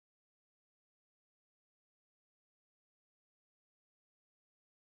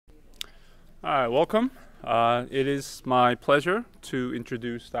All right, welcome. It is my pleasure to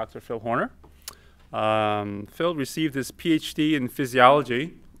introduce Dr. Phil Horner. Phil received his PhD in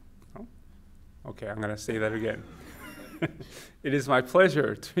physiology. Oh, okay, I'm going to say that again. It is my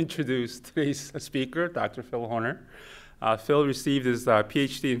pleasure to introduce today's speaker, Dr. Phil Horner. Phil received his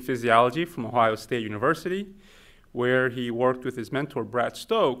PhD in physiology from Ohio State University, where he worked with his mentor, Brad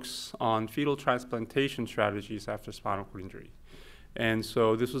Stokes, on fetal transplantation strategies after spinal cord injury. And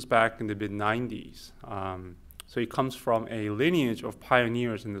so this was back in the mid-90s. So he comes from a lineage of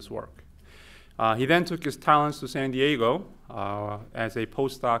pioneers in this work. He then took his talents to San Diego as a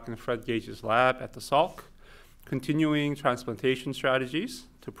postdoc in Fred Gage's lab at the Salk, continuing transplantation strategies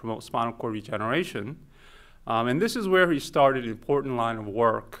to promote spinal cord regeneration. And this is where he started an important line of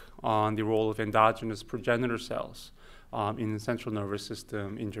work on the role of endogenous progenitor cells in central nervous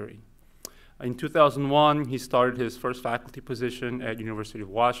system injury. In 2001, he started his first faculty position at University of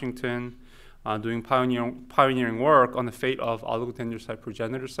Washington, doing pioneering work on the fate of oligodendrocyte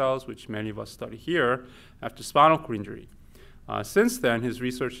progenitor cells, which many of us study here, after spinal cord injury. Since then, his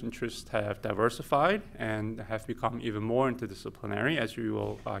research interests have diversified and have become even more interdisciplinary, as you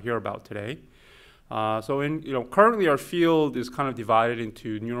will hear about today. Currently our field is kind of divided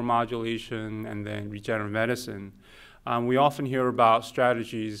into neuromodulation and then regenerative medicine. We often hear about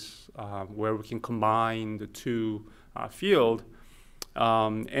strategies where we can combine the two field.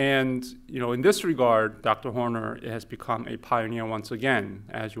 In this regard, Dr. Horner has become a pioneer once again,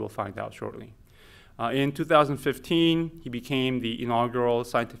 as you will find out shortly. In 2015, he became the inaugural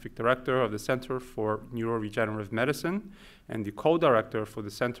scientific director of the Center for Neuroregenerative Medicine and the co-director for the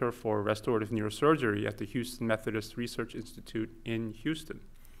Center for Restorative Neurosurgery at the Houston Methodist Research Institute in Houston.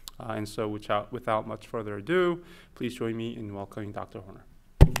 Without much further ado, please join me in welcoming Dr. Horner.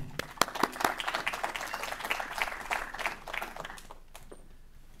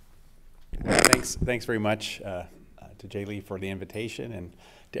 Thanks very much to Jay Lee for the invitation, and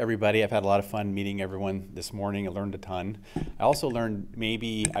to everybody. I've had a lot of fun meeting everyone this morning. I learned a ton. I also learned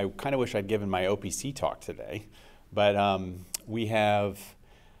I kind of wish I'd given my OPC talk today, but we have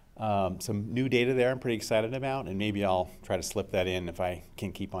some new data there I'm pretty excited about, and maybe I'll try to slip that in if I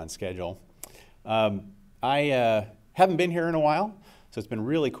can keep on schedule. I haven't been here in a while, so it's been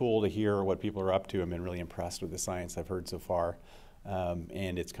really cool to hear what people are up to. I've been really impressed with the science I've heard so far.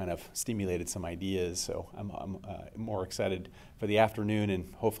 And it's kind of stimulated some ideas, so I'm more excited for the afternoon,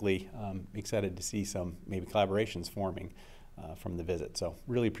 and hopefully excited to see some maybe collaborations forming from the visit. So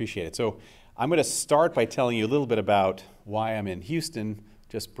really appreciate it. So I'm going to start by telling you a little bit about why I'm in Houston,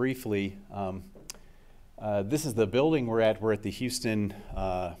 just briefly. This is the building we're at. We're at the Houston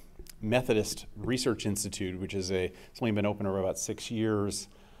Methodist Research Institute, which is it's only been open for about 6 years,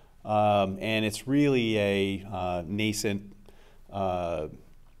 and it's really a nascent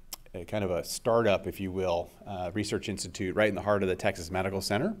kind of a startup, if you will, research institute right in the heart of the Texas Medical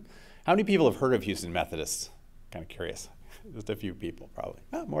Center. How many people have heard of Houston Methodists? Kind of curious. Just a few people, probably.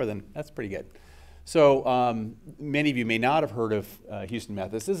 More than, that's pretty good. So many of you may not have heard of Houston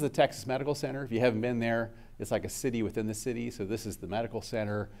Methodists. This is the Texas Medical Center. If you haven't been there, it's like a city within the city. So this is the medical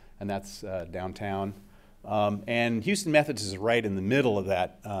center, and that's downtown. And Houston Methodist is right in the middle of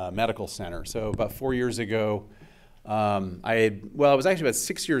that medical center. So about 4 years ago, it was actually about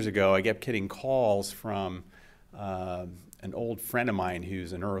 6 years ago, I kept getting calls from an old friend of mine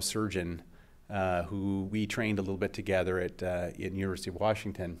who's a neurosurgeon who we trained a little bit together at University of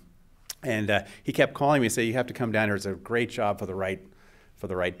Washington. And he kept calling me and saying, "You have to come down here. It's a great job for the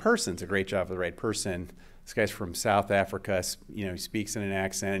right person. It's a great job for the right person." This guy's from South Africa. He speaks in an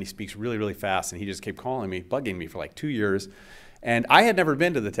accent, and he speaks really, really fast. And he just kept calling me, bugging me for like 2 years. And I had never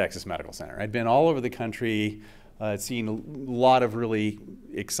been to the Texas Medical Center. I'd been all over the country. Seen a lot of really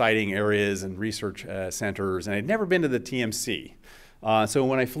exciting areas and research centers, and I'd never been to the TMC. So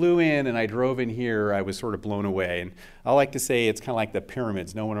when I flew in and I drove in here, I was sort of blown away. And I like to say it's kind of like the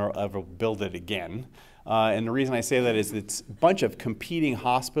pyramids. No one will ever build it again. And the reason I say that is it's a bunch of competing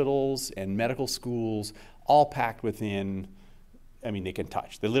hospitals and medical schools all packed within, they can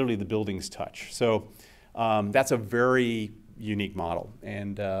touch. Literally the buildings touch. So that's a very unique model,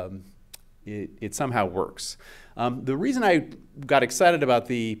 and it somehow works. The reason I got excited about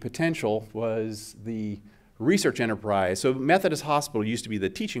the potential was the research enterprise. So Methodist Hospital used to be the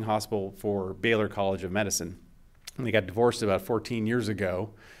teaching hospital for Baylor College of Medicine. And they got divorced about 14 years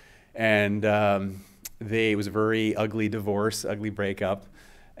ago. And it was a very ugly divorce, ugly breakup.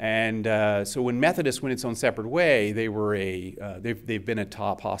 And so when Methodist went its own separate way, they've been a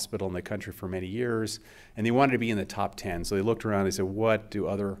top hospital in the country for many years. And they wanted to be in the top 10. So they looked around and they said, what do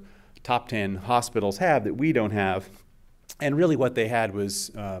other top 10 hospitals have that we don't have? And really what they had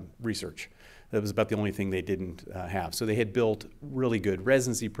was research. That was about the only thing they didn't have. So they had built really good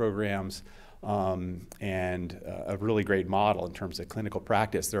residency programs and a really great model in terms of clinical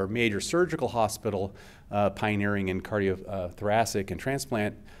practice. They're a major surgical hospital pioneering in cardiothoracic and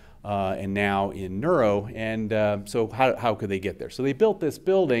transplant and now in neuro. And so how could they get there? So they built this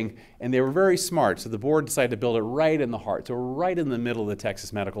building, and they were very smart. So the board decided to build it right in the heart. So we're right in the middle of the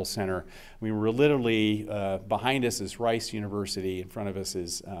Texas Medical Center. We were literally, behind us is Rice University. In front of us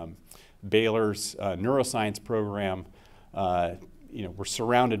is Baylor's neuroscience program. We're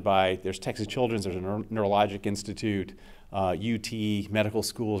surrounded by, there's Texas Children's, there's a Neurologic Institute, UT, medical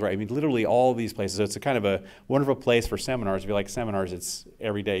schools, right? I mean, literally all of these places. So it's a kind of a wonderful place for seminars. If you like seminars, it's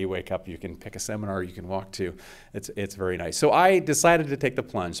every day you wake up, you can pick a seminar you can walk to. It's very nice. So I decided to take the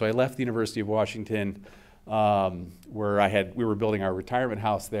plunge. So I left the University of Washington, where we were building our retirement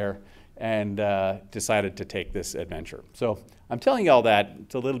house there, and decided to take this adventure. So I'm telling you all that,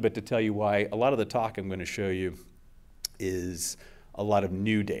 it's a little bit to tell you why a lot of the talk I'm going to show you is a lot of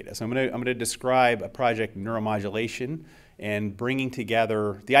new data. So I'm going to describe a project, Neuromodulation, and bringing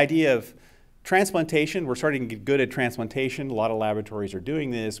together the idea of transplantation. We're starting to get good at transplantation. A lot of laboratories are doing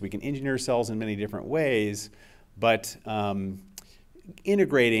this. We can engineer cells in many different ways, but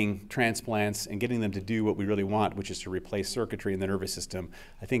integrating transplants and getting them to do what we really want, which is to replace circuitry in the nervous system,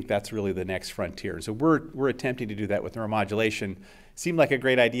 I think that's really the next frontier. So we're attempting to do that with neuromodulation. Seemed like a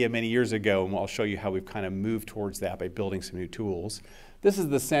great idea many years ago, and I'll show you how we've kind of moved towards that by building some new tools. This is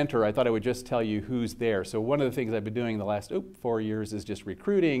the center. I thought I would just tell you who's there. So one of the things I've been doing the last 4 years is just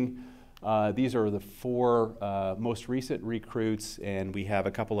recruiting. These are the 4 most recent recruits, and we have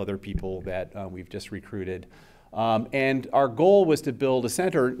a couple other people that we've just recruited. And our goal was to build a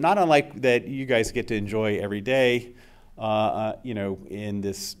center, not unlike that you guys get to enjoy every day, in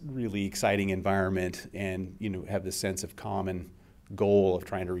this really exciting environment, and have this sense of common goal of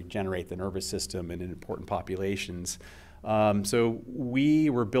trying to regenerate the nervous system in important populations. So we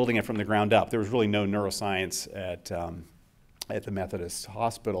were building it from the ground up. There was really no neuroscience at the Methodist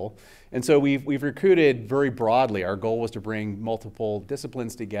Hospital. And so we've recruited very broadly. Our goal was to bring multiple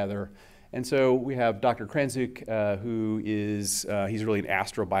disciplines together. And so we have Dr. Krenzuk, who is, he's really an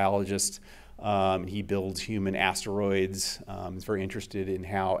astrobiologist. He builds human asteroids. He's very interested in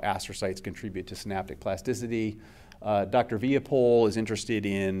how astrocytes contribute to synaptic plasticity. Dr. Viapol is interested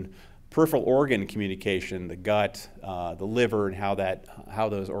in peripheral organ communication, the gut, the liver, and how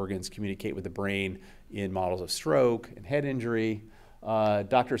those organs communicate with the brain in models of stroke and head injury.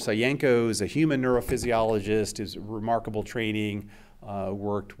 Dr. Sayenko is a human neurophysiologist, has remarkable training,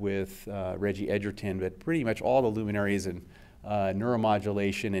 worked with Reggie Edgerton, but pretty much all the luminaries in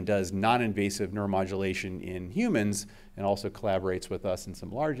neuromodulation, and does non-invasive neuromodulation in humans, and also collaborates with us in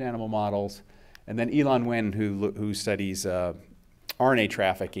some large animal models. And then Ilan Wen, who studies RNA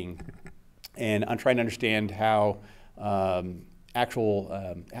trafficking, and I'm trying to understand how what's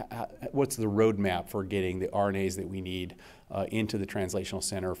the roadmap for getting the RNAs that we need into the translational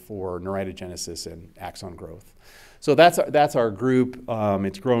center for neuritogenesis and axon growth. So that's our group.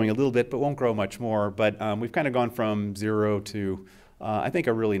 It's growing a little bit, but won't grow much more. But we've kind of gone from 0 to, I think,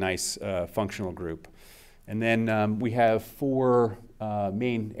 a really nice functional group. And then we have 4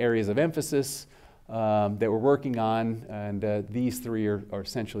 main areas of emphasis that we're working on, and these 3 are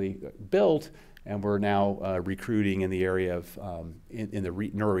essentially built, and we're now recruiting in the area of in the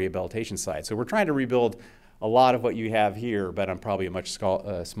neurorehabilitation side. So we're trying to rebuild a lot of what you have here, but on probably a much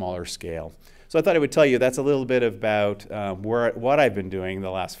smaller scale. So I thought I would tell you that's a little bit about what I've been doing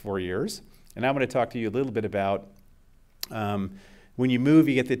the last 4 years. And I'm going to talk to you a little bit about when you move,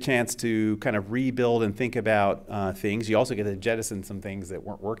 you get the chance to kind of rebuild and think about things. You also get to jettison some things that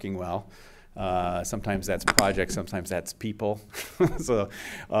weren't working well. Sometimes that's projects, sometimes that's people. So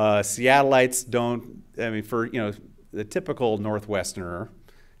Seattleites don't, I mean, for the typical Northwesterner,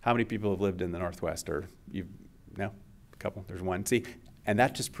 how many people have lived in the Northwest? Or no? A couple? There's one. See, and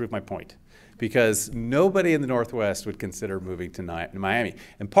that just proved my point. Because nobody in the Northwest would consider moving to Miami.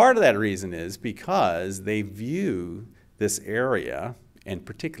 And part of that reason is because they view this area, and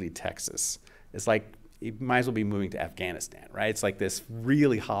particularly Texas, it's like you might as well be moving to Afghanistan, right? It's like this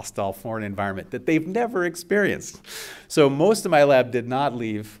really hostile foreign environment that they've never experienced. So most of my lab did not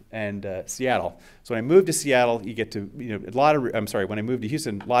leave Seattle. So when I moved to Seattle, you get to, when I moved to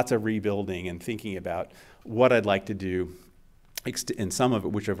Houston, lots of rebuilding and thinking about what I'd like to do, and some of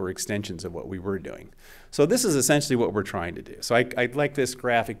it, whichever extensions of what we were doing. So this is essentially what we're trying to do. So I like this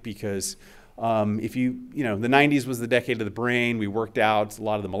graphic because the 90s was the decade of the brain. We worked out a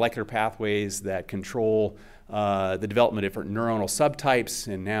lot of the molecular pathways that control the development of different neuronal subtypes.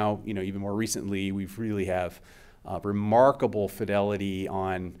 And now, even more recently, we really have remarkable fidelity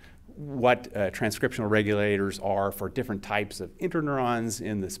on what transcriptional regulators are for different types of interneurons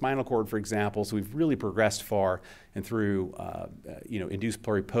in the spinal cord, for example. So we've really progressed far, and through induced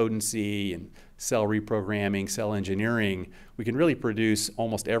pluripotency and cell reprogramming, cell engineering, we can really produce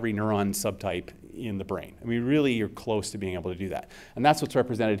almost every neuron subtype in the brain. I mean, really, you're close to being able to do that. And that's what's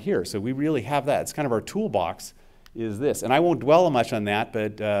represented here. So we really have that. It's kind of our toolbox is this. And I won't dwell much on that,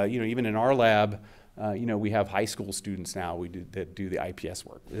 but even in our lab, we have high school students now that do the IPS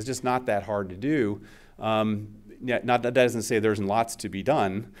work. It's just not that hard to do. That doesn't say there isn't lots to be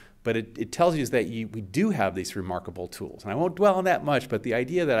done, but it tells you that we do have these remarkable tools. And I won't dwell on that much, but the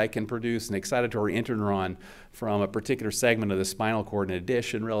idea that I can produce an excitatory interneuron from a particular segment of the spinal cord in a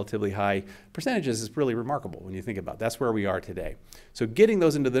dish in relatively high percentages is really remarkable when you think about it. That's where we are today. So getting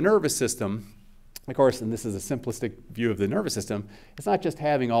those into the nervous system, of course, and this is a simplistic view of the nervous system, it's not just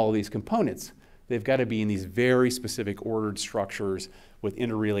having all of these components. They've got to be in these very specific ordered structures with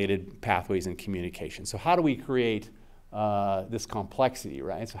interrelated pathways and communication. So how do we create this complexity,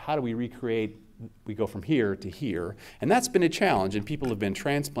 right? So how do we recreate, we go from here to here, and that's been a challenge, and people have been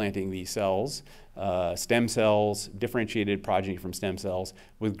transplanting these cells, stem cells, differentiated progeny from stem cells,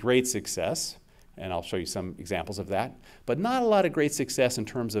 with great success, and I'll show you some examples of that, but not a lot of great success in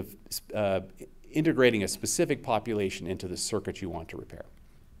terms of integrating a specific population into the circuit you want to repair.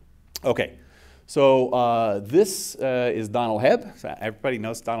 Okay, so this is Donald Hebb. So everybody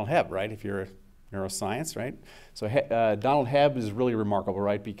knows Donald Hebb, right, if you're neuroscience, right? So Donald Hebb is really remarkable,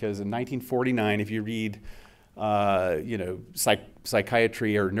 right? Because in 1949, if you read,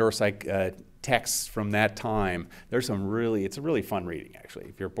 psychiatry or neuropsych texts from that time, there's it's a really fun reading, actually.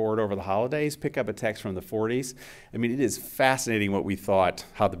 If you're bored over the holidays, pick up a text from the 40s. I mean, it is fascinating what we thought,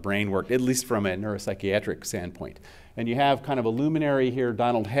 how the brain worked, at least from a neuropsychiatric standpoint. And you have kind of a luminary here,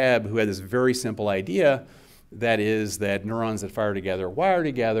 Donald Hebb, who had this very simple idea, that is that neurons that fire together wire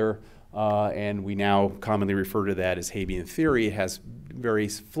together, and we now commonly refer to that as Hebbian theory. It has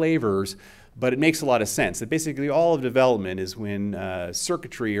various flavors, but it makes a lot of sense. That basically all of development is when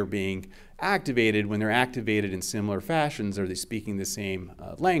circuitry are being activated, when they're activated in similar fashions, are they speaking the same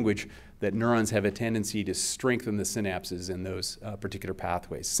language, that neurons have a tendency to strengthen the synapses in those particular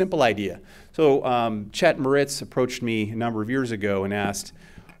pathways. Simple idea. So Chet Moritz approached me a number of years ago and asked,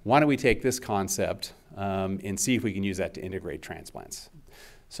 why don't we take this concept and see if we can use that to integrate transplants.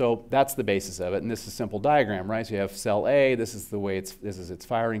 So that's the basis of it, and this is a simple diagram, right? So you have cell A, this is its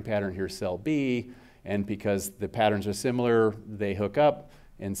firing pattern, here's cell B, and because the patterns are similar, they hook up,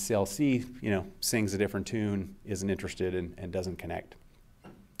 and cell C, sings a different tune, isn't interested, and doesn't connect.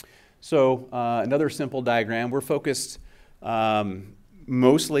 So another simple diagram, we're focused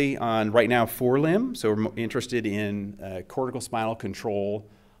mostly on, right now, forelimb, so we're interested in cortical spinal control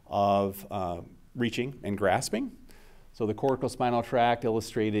of reaching and grasping. So the cortical spinal tract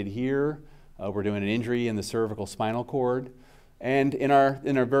illustrated here, we're doing an injury in the cervical spinal cord. And in our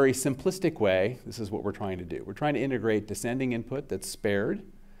very simplistic way, this is what we're trying to do. We're trying to integrate descending input that's spared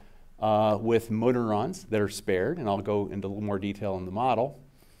with motor neurons that are spared, and I'll go into a little more detail in the model.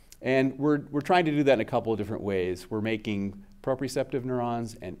 And we're trying to do that in a couple of different ways. We're making proprioceptive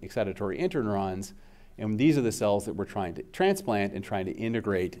neurons and excitatory interneurons, and these are the cells that we're trying to transplant and trying to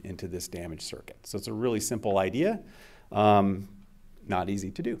integrate into this damaged circuit. So it's a really simple idea. Not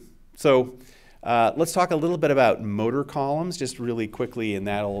easy to do. So let's talk a little bit about motor columns just really quickly, and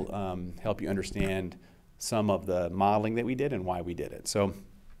that'll help you understand some of the modeling that we did and why we did it. So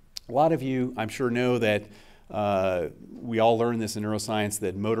a lot of you, I'm sure, know that we all learned this in neuroscience,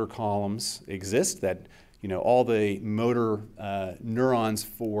 that motor columns exist, that all the motor neurons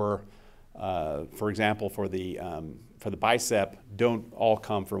for example, for the bicep don't all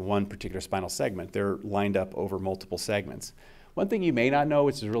come from one particular spinal segment. They're lined up over multiple segments. One thing you may not know,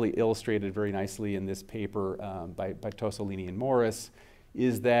 which is really illustrated very nicely in this paper by Tosolini and Morris,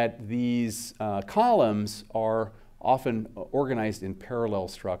 is that these columns are often organized in parallel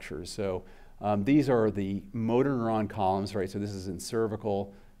structures. So these are the motor neuron columns, right? So this is in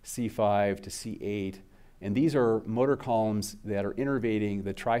cervical C5 to C8, and these are motor columns that are innervating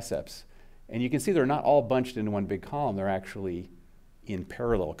the triceps. And you can see they're not all bunched into one big column, they're actually in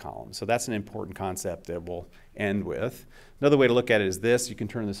parallel columns. So that's an important concept that we'll end with. Another way to look at it is this. You can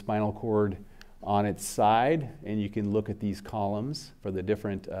turn the spinal cord on its side, and you can look at these columns for the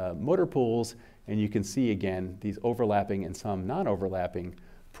different motor pools, and you can see, again, these overlapping and some non-overlapping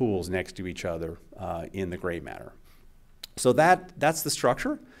pools next to each other in the gray matter. So that's the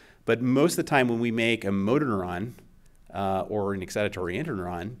structure, but most of the time when we make a motor neuron, or an excitatory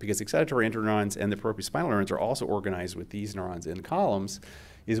interneuron, because excitatory interneurons and the propriospinal neurons are also organized with these neurons in columns,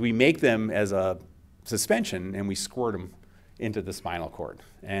 is we make them as a suspension and we squirt them into the spinal cord.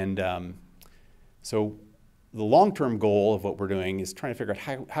 And so the long-term goal of what we're doing is trying to figure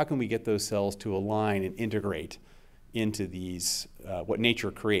out how can we get those cells to align and integrate into these, what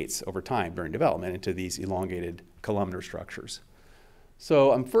nature creates over time during development, into these elongated columnar structures.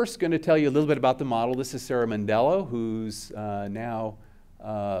 So I'm first going to tell you a little bit about the model. This is Sarah Mondello, who's now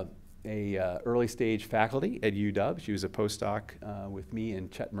early stage faculty at UW. She was a postdoc with me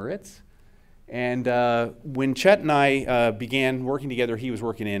and Chet Moritz. And when Chet and I began working together, he was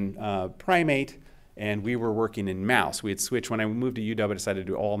working in primate, and we were working in mouse. We had switched. When I moved to UW, I decided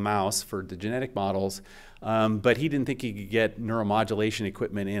to do all mouse for the genetic models, but he didn't think he could get neuromodulation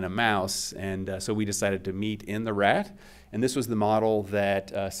equipment in a mouse, and so we decided to meet in the rat. And this was the model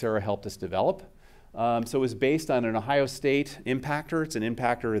that Sarah helped us develop. So it was based on an Ohio State impactor. It's an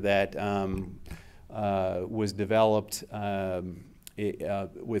impactor that was developed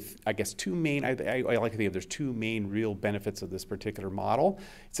with, I guess, two main, I like to think of there's two main real benefits of this particular model.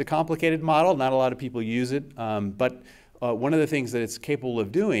 It's a complicated model. Not a lot of people use it. But one of the things that it's capable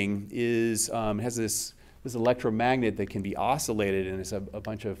of doing is it has this electromagnet that can be oscillated, and it's a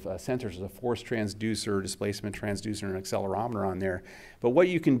bunch of sensors. There's a force transducer, displacement transducer, and an accelerometer on there. But what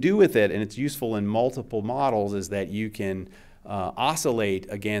you can do with it, and it's useful in multiple models, is that you can oscillate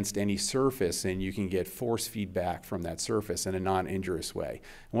against any surface, and you can get force feedback from that surface in a non-injurious way.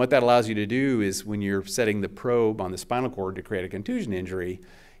 And what that allows you to do is when you're setting the probe on the spinal cord to create a contusion injury,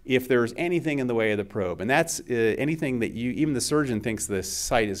 if there's anything in the way of the probe, and that's anything that even the surgeon thinks the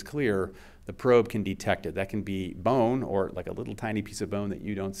site is clear, the probe can detect it. That can be bone, or like a little tiny piece of bone that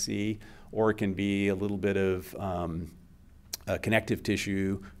you don't see, or it can be a little bit of connective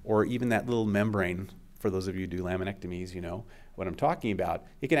tissue, or even that little membrane. For those of you who do laminectomies, you know what I'm talking about.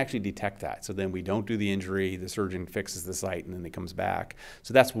 It can actually detect that. So then we don't do the injury, the surgeon fixes the site, and then it comes back.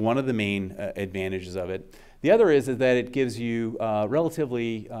 So that's one of the main advantages of it. The other is that it gives you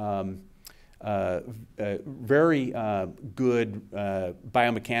relatively very good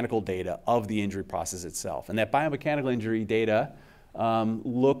biomechanical data of the injury process itself. And that biomechanical injury data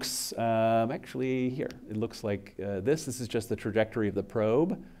looks, actually here, it looks like this. This is just the trajectory of the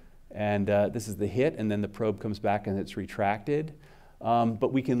probe. And this is the hit, and then the probe comes back and it's retracted.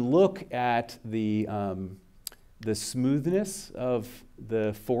 But we can look at the smoothness of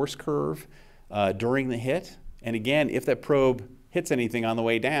the force curve during the hit. And again, if that probe hits anything on the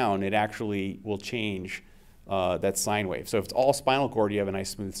way down, it actually will change that sine wave. So if it's all spinal cord, you have a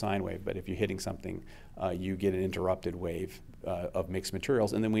nice smooth sine wave. But if you're hitting something, you get an interrupted wave of mixed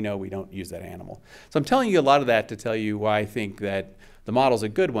materials. And then we know we don't use that animal. So I'm telling you a lot of that to tell you why I think that the model's a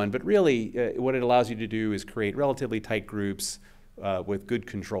good one. But really, what it allows you to do is create relatively tight groups with good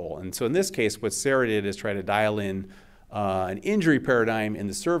control. And so in this case, what Sarah did is try to dial in an injury paradigm in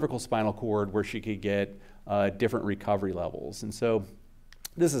the cervical spinal cord where she could get different recovery levels. And so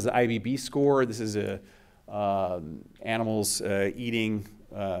this is an IBB score. This is animals eating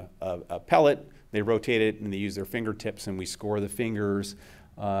a pellet. They rotate it and they use their fingertips, and we score the fingers.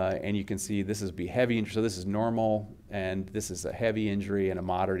 And you can see this is heavy injury. So this is normal, and this is a heavy injury and a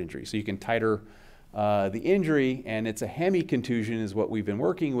moderate injury. So you can titer the injury, and it's a hemi-contusion is what we've been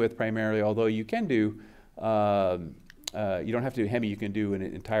working with primarily, although you can do, you don't have to do hemi, you can do an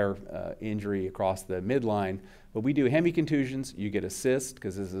entire injury across the midline. But we do hemi-contusions, you get a cyst,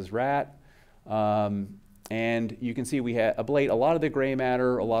 because this is rat. And you can see we ablate a lot of the gray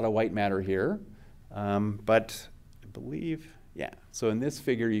matter, a lot of white matter here. But I believe, yeah. So in this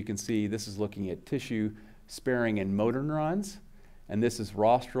figure, you can see this is looking at tissue sparing and motor neurons. And this is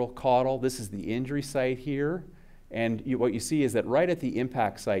rostral, caudal. This is the injury site here. And what you see is that right at the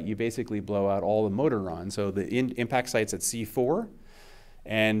impact site, you basically blow out all the motor neurons. So the impact site's at C4.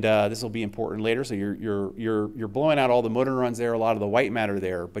 And this will be important later. So you're blowing out all the motor neurons there, a lot of the white matter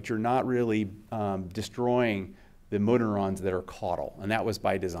there, but you're not really destroying the motor neurons that are caudal. And that was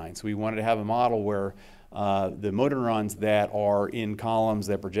by design. So we wanted to have a model where the motor neurons that are in columns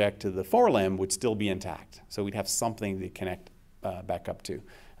that project to the forelimb would still be intact. So we'd have something to connect back up to.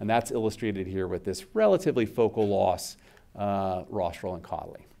 And that's illustrated here with this relatively focal loss, rostral and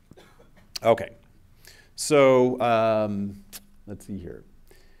caudally. Okay, so let's see here.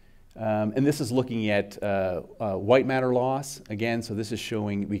 And this is looking at white matter loss. Again, so this is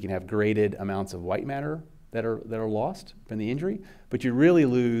showing we can have graded amounts of white matter that are lost from the injury, but you really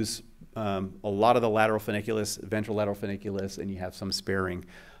lose a lot of the lateral funiculus, ventral lateral funiculus, and you have some sparing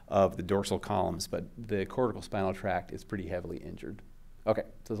of the dorsal columns, but the cortical spinal tract is pretty heavily injured. Okay, so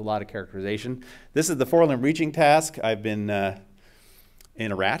there's a lot of characterization. This is the forelimb reaching task. I've been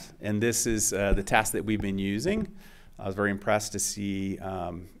in a rat, and this is the task that we've been using. I was very impressed to see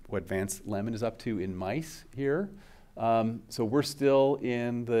what Vance Lemon is up to in mice here. So we're still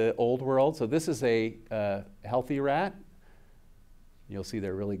in the old world. So this is a healthy rat. You'll see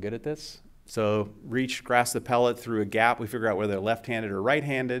they're really good at this. So reach, grasp the pellet through a gap. We figure out whether they're left-handed or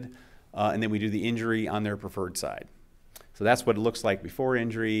right-handed, and then we do the injury on their preferred side. So that's what it looks like before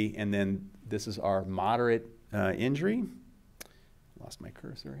injury, and then this is our moderate injury. Lost my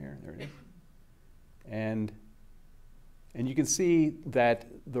cursor here. There it is. And you can see that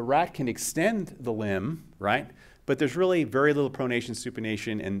the rat can extend the limb, right? But there's really very little pronation,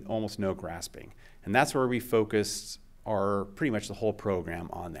 supination, and almost no grasping. And that's where we focused our pretty much the whole program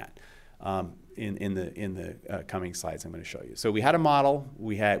on that. In the coming slides I'm going to show you. So we had a model.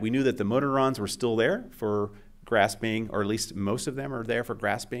 We knew that the motor neurons were still there for grasping, or at least most of them are there for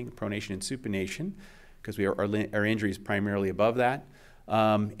grasping, pronation, and supination, because our injury is primarily above that.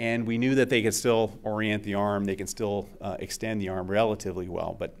 And we knew that they could still orient the arm, they can still extend the arm relatively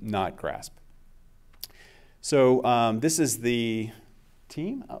well, but not grasp. So this is the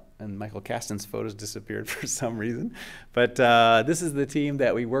team, and Michael Caston's photos disappeared for some reason, but this is the team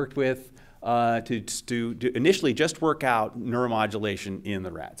that we worked with to initially just work out neuromodulation in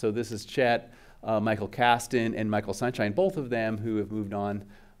the rat. So this is Chet, Michael Caston, and Michael Sunshine, both of them who have moved on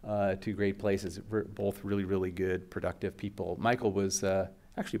to great places, both really, really good, productive people. Michael was,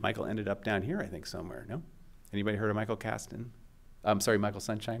 actually Michael ended up down here, I think, somewhere, no? Anybody heard of Michael Caston? I'm sorry, Michael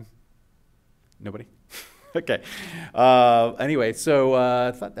Sunshine? Nobody? Okay. Anyway, so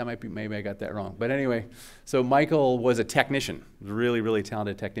I thought that might be, maybe I got that wrong. But anyway, so Michael was a technician, really, really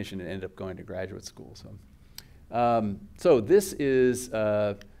talented technician, and ended up going to graduate school. So this is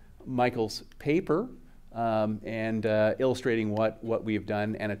Michael's paper and illustrating what we've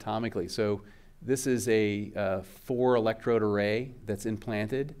done anatomically. So this is a 4-electrode array that's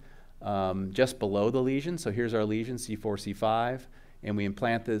implanted just below the lesion. So here's our lesion, C4, C5. And we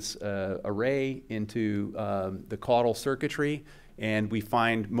implant this array into the caudal circuitry, and we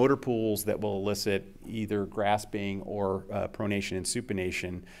find motor pools that will elicit either grasping or pronation and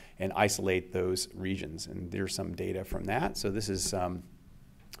supination, and isolate those regions. And there's some data from that. So this is,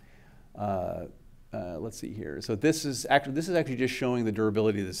 let's see here. So this is actually just showing the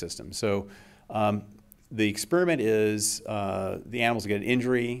durability of the system. So the experiment is the animals get an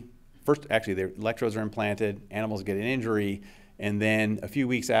injury. First, actually, their electrodes are implanted. Animals get an injury. And then a few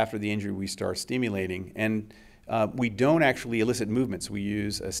weeks after the injury, we start stimulating. And we don't actually elicit movements. We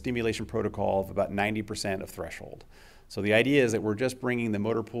use a stimulation protocol of about 90% of threshold. So the idea is that we're just bringing the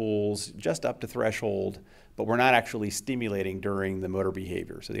motor pools just up to threshold, but we're not actually stimulating during the motor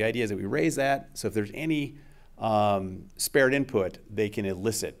behavior. So the idea is that we raise that, so if there's any spared input, they can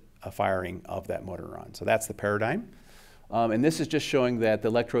elicit a firing of that motor neuron. So that's the paradigm. And this is just showing that the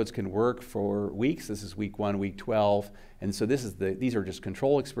electrodes can work for weeks. This is week 1, week 12. And so these are just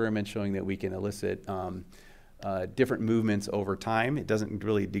control experiments showing that we can elicit different movements over time. It doesn't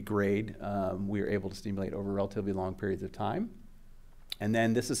really degrade. We are able to stimulate over relatively long periods of time. And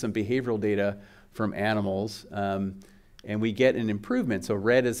then this is some behavioral data from animals. And we get an improvement. So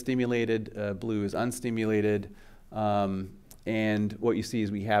red is stimulated, blue is unstimulated. And what you see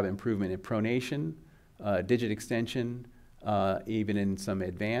is we have improvement in pronation, digit extension, even in some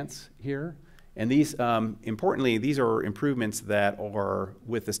advance here. And these, importantly, these are improvements that are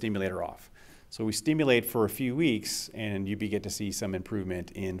with the stimulator off. So we stimulate for a few weeks, and you get to see some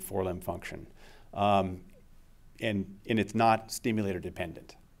improvement in forelimb function. And it's not stimulator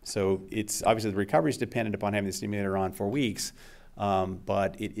dependent. So it's obviously the recovery is dependent upon having the stimulator on for weeks,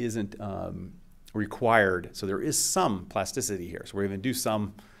 but it isn't required. So there is some plasticity here. So we're going to do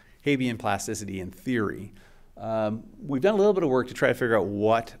some Hebbian plasticity in theory. We've done a little bit of work to try to figure out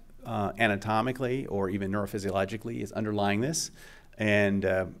what anatomically or even neurophysiologically is underlying this. And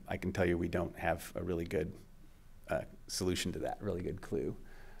I can tell you we don't have a really good solution to that, really good clue.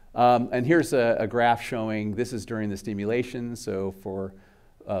 And here's a graph showing this is during the stimulation. So for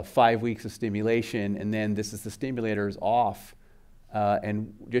 5 weeks of stimulation, and then this is the stimulators off,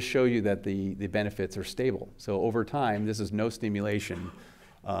 and just show you that the benefits are stable. So over time, this is no stimulation.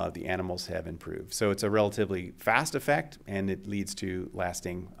 The animals have improved. So it's a relatively fast effect, and it leads to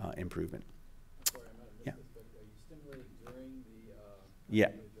lasting improvement. Sorry, I might have missed Yeah. this, but are you stimulating during Yeah.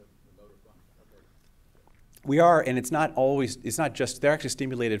 the motor function? Okay. We are, and it's not always, it's not just, they're actually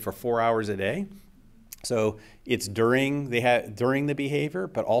stimulated for 4 hours a day. So it's during the behavior,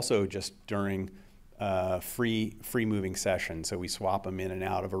 but also just during free moving sessions. So we swap them in and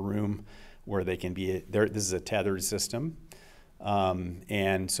out of a room where they can be, this is a tethered system.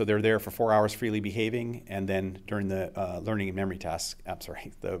 And so they're there for 4 hours freely behaving, and then during the learning and memory tasks,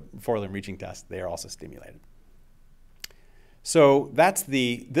 the forelimb reaching test, they are also stimulated. So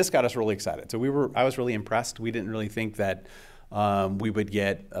this got us really excited. So I was really impressed. We didn't really think that we would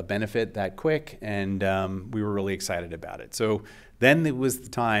get a benefit that quick, and we were really excited about it. So then it was the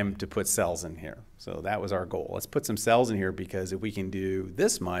time to put cells in here. So that was our goal. Let's put some cells in here, because if we can do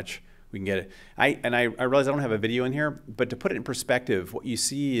this much, we can get it. I realize I don't have a video in here, but to put it in perspective, what you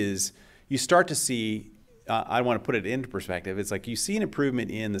see is you start to see, I want to put it into perspective, it's like you see an improvement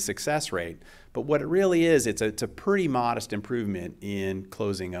in the success rate, but what it really is, it's a pretty modest improvement in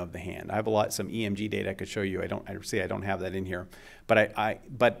closing of the hand. I have some EMG data I could show you. I don't have that in here, but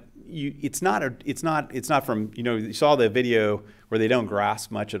it's not from, you saw the video where they don't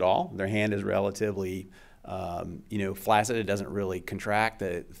grasp much at all. Their hand is relatively flaccid. It doesn't really contract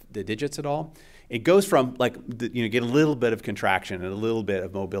the digits at all. It goes from get a little bit of contraction and a little bit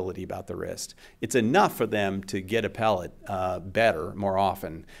of mobility about the wrist. It's enough for them to get a pellet better more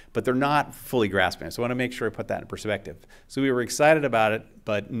often, but they're not fully grasping it. So I want to make sure I put that in perspective. So we were excited about it,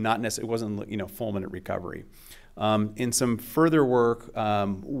 but not necessarily, it wasn't fulminant recovery. In some further work,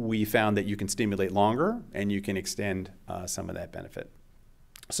 we found that you can stimulate longer and you can extend some of that benefit.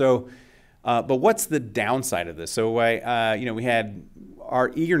 So, but what's the downside of this? So we had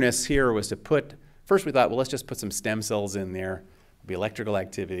our eagerness here was to first we thought, well, let's just put some stem cells in there. It'll be electrical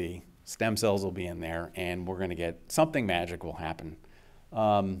activity, stem cells will be in there, and we're going to get something magic will happen.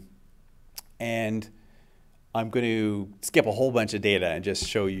 And I'm going to skip a whole bunch of data and just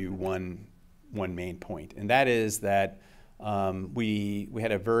show you one main point, and that is that we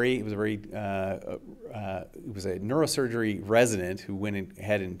had it was a neurosurgery resident who went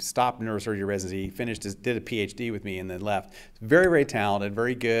ahead and stopped neurosurgery residency, did a PhD with me, and then left. Very, very talented,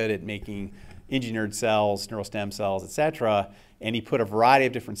 very good at making engineered cells, neural stem cells, etc. And he put a variety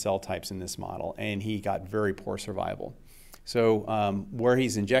of different cell types in this model, and he got very poor survival. So where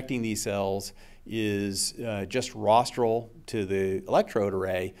he's injecting these cells is just rostral to the electrode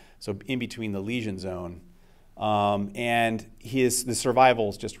array, so in between the lesion zone. And the survival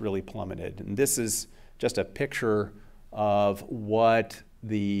is just really plummeted. And this is just a picture of what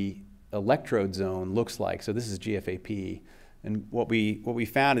the electrode zone looks like. So this is GFAP. And what we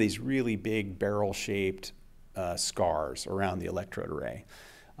found are these really big barrel-shaped scars around the electrode array.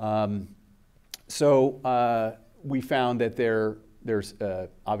 We found that there's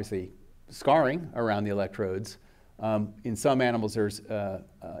obviously scarring around the electrodes. In some animals, there's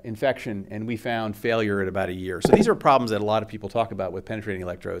infection, and we found failure at about a year. So these are problems that a lot of people talk about with penetrating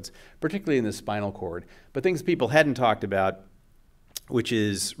electrodes, particularly in the spinal cord. But things people hadn't talked about, which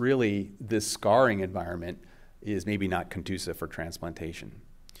is really this scarring environment, is maybe not conducive for transplantation.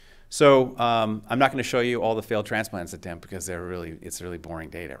 So I'm not going to show you all the failed transplants attempt, because it's really boring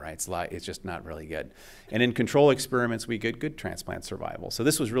data, right? It's just not really good. And in control experiments, we get good transplant survival. So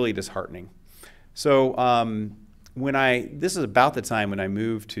this was really disheartening. So this is about the time when I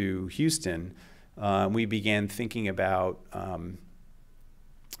moved to Houston, we began thinking about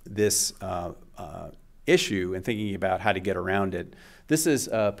this issue and thinking about how to get around it. This is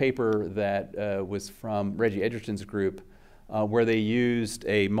a paper that was from Reggie Edgerton's group, where they used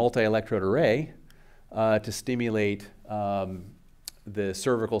a multi-electrode array to stimulate the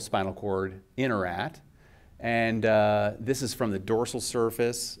cervical spinal cord in a rat. And this is from the dorsal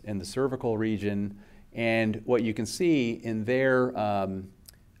surface in the cervical region. And what you can see in their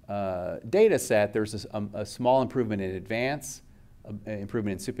data set, there's a small improvement in advance,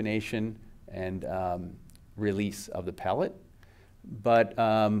 improvement in supination, and release of the pellet. But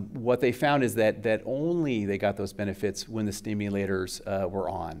what they found is that only they got those benefits when the stimulators were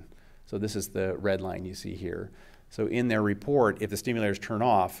on. So this is the red line you see here. So in their report, if the stimulators turn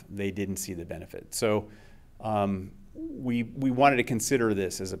off, they didn't see the benefit. So we wanted to consider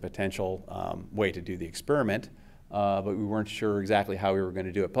this as a potential way to do the experiment, but we weren't sure exactly how we were going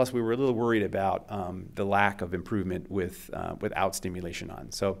to do it. Plus, we were a little worried about the lack of improvement without stimulation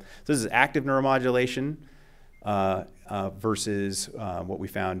on. So this is active neuromodulation versus what we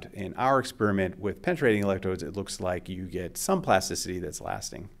found in our experiment with penetrating electrodes. It looks like you get some plasticity that's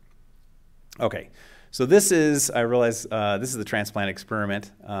lasting. Okay, so this is, I realize this is the transplant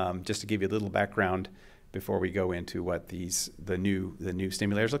experiment, just to give you a little background before we go into what the new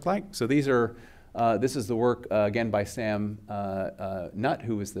stimulators look like. So these are, this is the work again by Sam Nutt,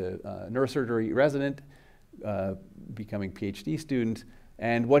 who was the neurosurgery resident, becoming PhD student.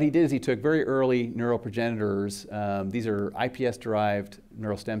 And what he did is he took very early neural progenitors. These are iPS-derived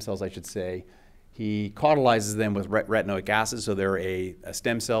neural stem cells, I should say. He cautelizes them with retinoic acid, so they're a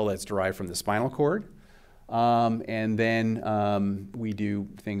stem cell that's derived from the spinal cord. And then we do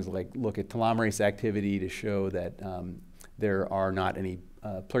things like look at telomerase activity to show that there are not any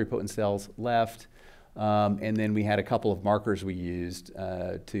pluripotent cells left. And then we had a couple of markers we used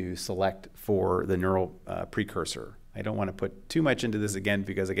to select for the neural precursor. I don't want to put too much into this again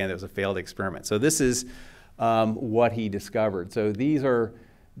because, again, it was a failed experiment. So this is what he discovered. So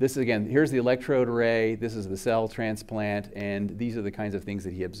this is, again, here's the electrode array, this is the cell transplant, and these are the kinds of things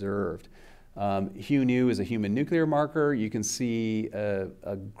that he observed. HuNeu is a human nuclear marker. You can see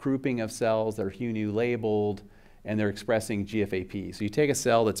a grouping of cells that are HuNeu labeled, and they're expressing GFAP. So you take a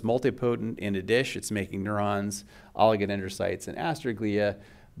cell that's multipotent in a dish, it's making neurons, oligodendrocytes, and astroglia,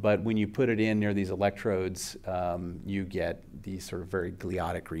 but when you put it in near these electrodes, you get these sort of very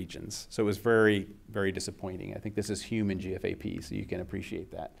gliotic regions. So it was very, very disappointing. I think this is human GFAP, so you can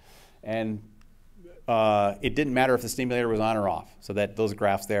appreciate that. And it didn't matter if the stimulator was on or off, so that those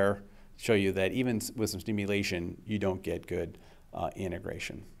graphs there show you that even with some stimulation, you don't get good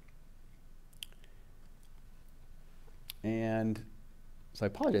integration. And so I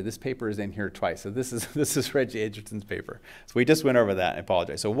apologize, this paper is in here twice. So this is Reggie Edgerton's paper. So we just went over that, I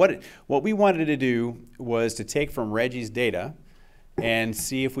apologize. So what we wanted to do was to take from Reggie's data and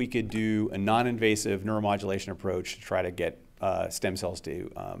see if we could do a non-invasive neuromodulation approach to try to get stem cells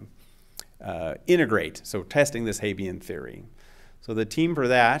to integrate. So testing this Hebbian theory. So the team for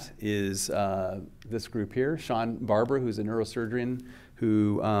that is this group here, Sean Barber, who's a neurosurgeon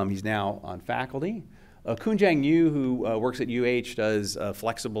who he's now on faculty. Koonjang Yu, who works at UH, does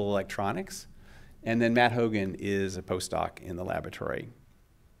flexible electronics. And then Matt Hogan is a postdoc in the laboratory.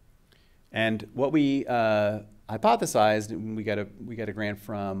 And what we hypothesized, and we got a grant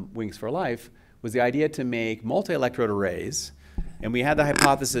from Wings for Life, was the idea to make multi-electrode arrays. And we had the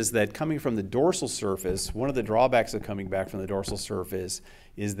hypothesis that coming from the dorsal surface, one of the drawbacks of coming back from the dorsal surface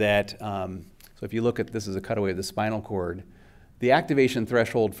is that, so if you look at this as a cutaway of the spinal cord, the activation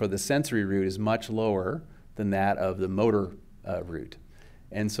threshold for the sensory root is much lower than that of the motor root.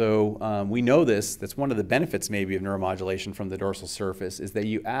 And so we know this, that's one of the benefits maybe of neuromodulation from the dorsal surface, is that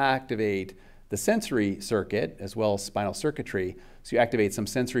you activate the sensory circuit as well as spinal circuitry. So you activate some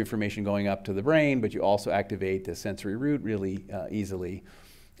sensory information going up to the brain, but you also activate the sensory root really easily.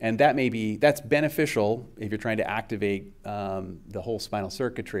 And that's beneficial if you're trying to activate the whole spinal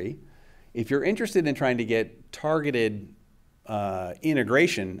circuitry. If you're interested in trying to get targeted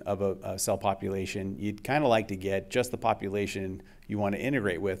integration of a cell population, you'd kind of like to get just the population you want to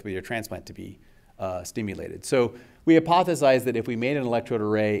integrate with your transplant to be stimulated. So we hypothesized that if we made an electrode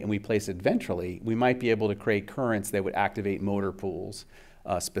array and we place it ventrally, we might be able to create currents that would activate motor pools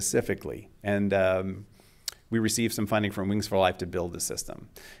specifically. And we received some funding from Wings for Life to build the system.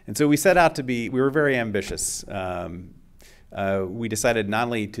 And so we set out to we were very ambitious. We decided not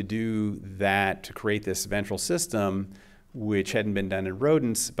only to do that, to create this ventral system, which hadn't been done in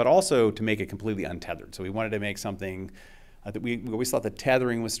rodents, but also to make it completely untethered. So we wanted to make something that we always thought that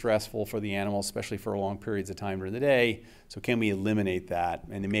tethering was stressful for the animals, especially for long periods of time during the day. So can we eliminate that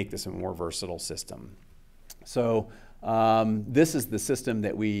and to make this a more versatile system? So this is the system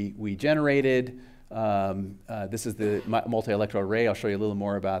that we generated. This is the multi-electrode array. I'll show you a little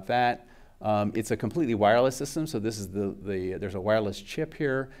more about that. It's a completely wireless system. So this is there's a wireless chip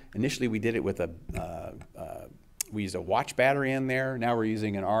here. Initially, we did it with we used a watch battery in there. Now we're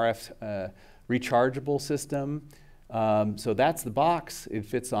using an RF rechargeable system. So that's the box. It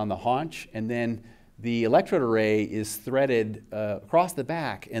fits on the haunch. And then the electrode array is threaded across the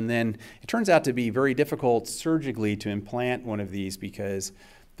back. And then it turns out to be very difficult surgically to implant one of these because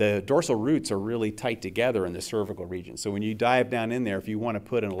the dorsal roots are really tight together in the cervical region. So when you dive down in there, if you want to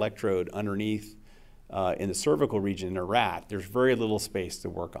put an electrode underneath in the cervical region in a rat, there's very little space to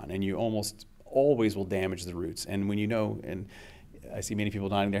work on. And you almost always will damage the roots. And when you know, and I see many people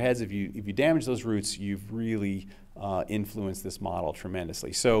nodding their heads, if you damage those roots, you've really influenced this model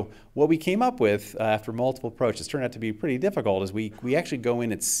tremendously. So what we came up with after multiple approaches turned out to be pretty difficult is we actually go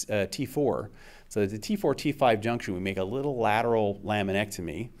in at T4. So at the T4, T5 junction, we make a little lateral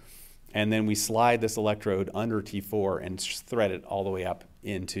laminectomy, and then we slide this electrode under T4 and thread it all the way up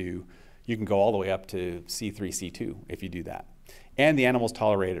into, you can go all the way up to C3, C2 if you do that. And the animals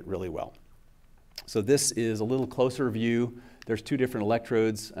tolerate it really well. So this is a little closer view. There's two different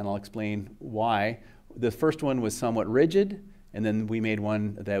electrodes, and I'll explain why. The first one was somewhat rigid, and then we made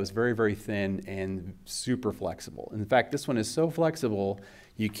one that was very, very thin and super flexible. In fact, this one is so flexible,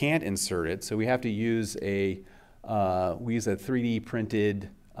 you can't insert it, so we have to use we use a 3D printed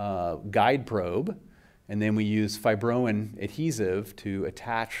guide probe, and then we use fibroin adhesive to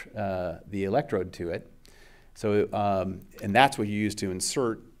attach the electrode to it. So, and that's what you use to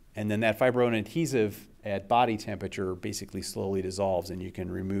insert. And then that fibroin adhesive at body temperature basically slowly dissolves and you can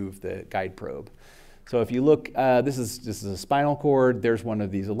remove the guide probe. So if you look, this is a spinal cord. There's one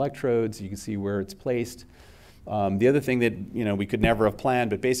of these electrodes. You can see where it's placed. The other thing that we could never have planned,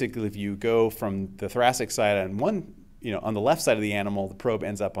 but basically if you go from the thoracic side on on the left side of the animal, the probe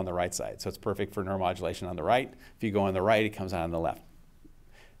ends up on the right side. So it's perfect for neuromodulation on the right. If you go on the right, it comes out on the left.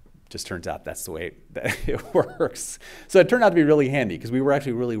 Just turns out that's the way that it works. So it turned out to be really handy because we were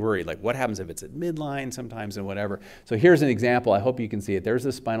actually really worried, like what happens if it's at midline sometimes and whatever. So here's an example. I hope you can see it. There's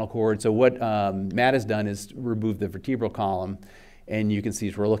the spinal cord. So what Matt has done is remove the vertebral column, and you can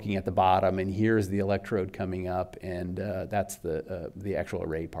see we're looking at the bottom, and here's the electrode coming up, and that's the actual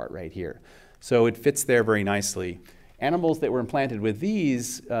array part right here. So it fits there very nicely. Animals that were implanted with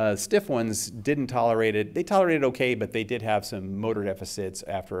these stiff ones didn't tolerate it. They tolerated okay, but they did have some motor deficits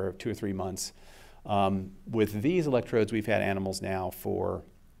after 2 or 3 months. With these electrodes, we've had animals now for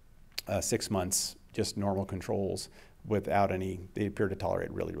 6 months, just normal controls without any, they appear to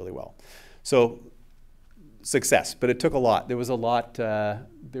tolerate really, really well. So success, but it took a lot. There was a lot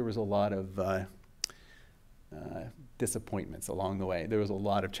of disappointments along the way. There was a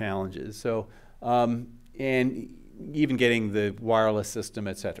lot of challenges. So, and even getting the wireless system,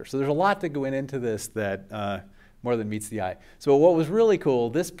 et cetera. So there's a lot that went into this that more than meets the eye. So what was really cool,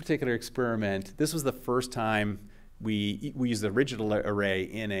 this particular experiment, this was the first time we used the rigid array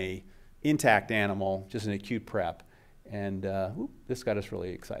in a intact animal, just an acute prep. And this got us really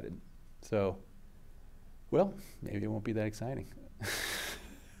excited. So, well, maybe it won't be that exciting.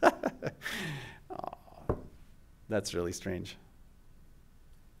 Oh, that's really strange.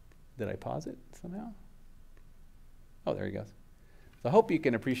 Did I pause it somehow? Oh, there he goes. So I hope you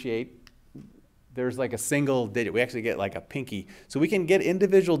can appreciate there's like a single digit. We actually get like a pinky. So we can get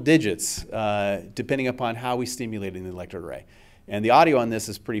individual digits depending upon how we stimulate in the electrode array. And the audio on this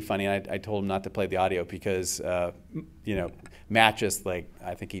is pretty funny. I told him not to play the audio because, Matt just I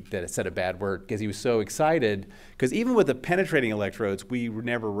think he said a bad word because he was so excited. Because even with the penetrating electrodes, we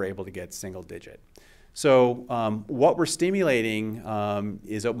never were able to get single digit. So what we're stimulating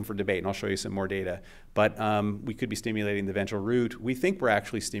is open for debate, and I'll show you some more data. But we could be stimulating the ventral root. We think we're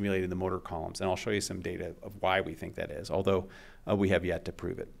actually stimulating the motor columns, and I'll show you some data of why we think that is, although we have yet to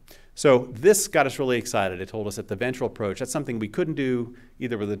prove it. So this got us really excited. It told us that the ventral approach, that's something we couldn't do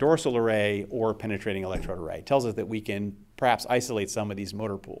either with a dorsal array or penetrating electrode array. It tells us that we can perhaps isolate some of these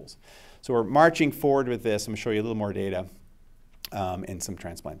motor pools. So we're marching forward with this. I'm going to show you a little more data and some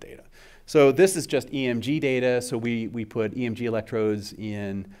transplant data. So this is just EMG data. So we put EMG electrodes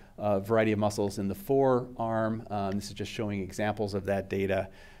in a variety of muscles in the forearm. This is just showing examples of that data.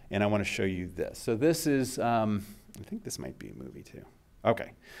 And I want to show you this. So this is, I think this might be a movie too.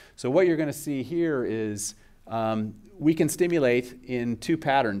 Okay. So what you're going to see here is we can stimulate in 2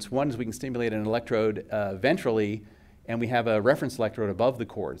 patterns. One is we can stimulate an electrode ventrally, and we have a reference electrode above the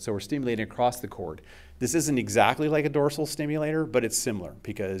cord. So we're stimulating across the cord. This isn't exactly like a dorsal stimulator, but it's similar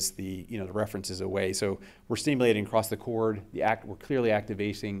because the reference is away. So we're stimulating across the cord. We're clearly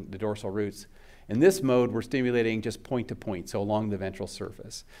activating the dorsal roots. In this mode, we're stimulating just point to point, so along the ventral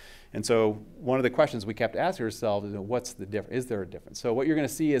surface. And so one of the questions we kept asking ourselves is, what's the difference? Is there a difference? So what you're going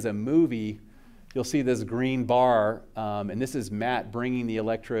to see is a movie. You'll see this green bar, and this is Matt bringing the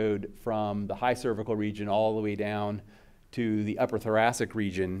electrode from the high cervical region all the way down to the upper thoracic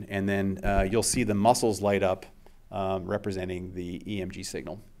region, and then you'll see the muscles light up representing the EMG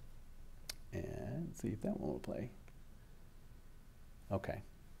signal. And let's see if that one will play. Okay.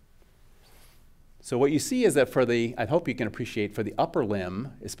 So what you see is that for the, I hope you can appreciate, for the upper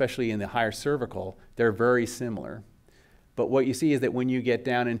limb, especially in the higher cervical, they're very similar. But what you see is that when you get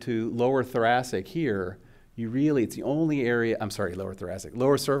down into lower thoracic here, it's the only area,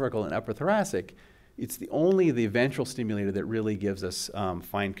 lower cervical and upper thoracic, it's the ventral stimulator that really gives us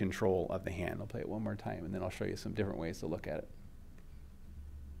fine control of the hand. I'll play it one more time, and then I'll show you some different ways to look at it.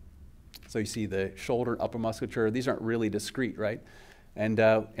 So you see the shoulder and upper musculature. These aren't really discrete, right? And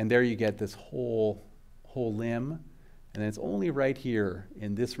there you get this whole limb, and then it's only right here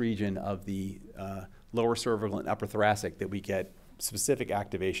in this region of the lower cervical and upper thoracic that we get specific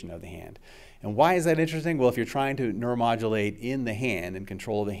activation of the hand. And why is that interesting? Well, if you're trying to neuromodulate in the hand and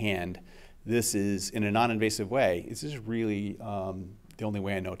control the hand, this is, in a non-invasive way, this is really the only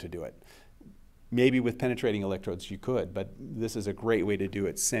way I know to do it. Maybe with penetrating electrodes you could, but this is a great way to do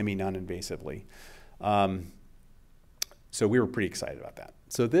it semi-non-invasively. So we were pretty excited about that.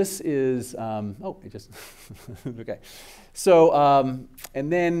 So this is, okay. So,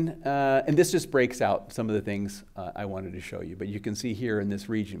 and this just breaks out some of the things I wanted to show you, but you can see here in this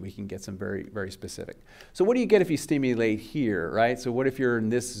region, we can get some very, very specific. So what do you get if you stimulate here, right? So what if you're in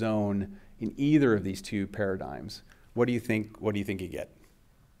this zone in either of these 2 paradigms? What do you think you get?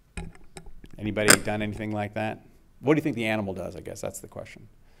 Anybody done anything like that? What do you think the animal does? I guess that's the question.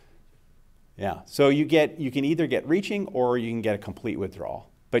 Yeah, so you can either get reaching or you can get a complete withdrawal.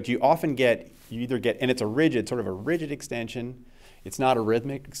 But you often get, and it's a rigid, sort of a rigid extension. It's not a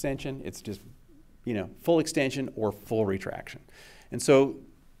rhythmic extension. It's just, full extension or full retraction. And so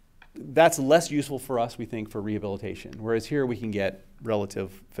that's less useful for us, we think, for rehabilitation. Whereas here we can get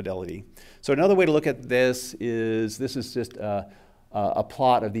relative fidelity. So another way to look at this is just a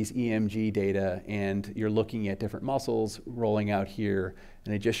plot of these EMG data, and you're looking at different muscles rolling out here.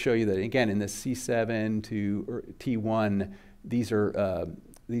 And I just show you that, again, in the C7 to T1, these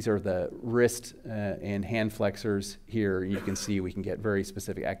are the wrist and hand flexors here. You can see we can get very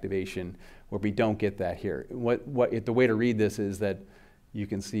specific activation where we don't get that here. The way to read this is that you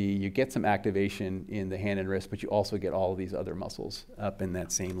can see you get some activation in the hand and wrist, but you also get all of these other muscles up in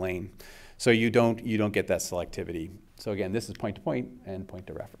that same lane. So you don't get that selectivity. So again, this is point to point and point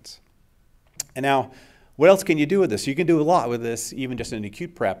to reference. And now, what else can you do with this? You can do a lot with this, even just in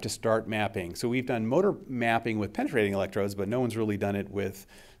acute prep, to start mapping. So we've done motor mapping with penetrating electrodes, but no one's really done it with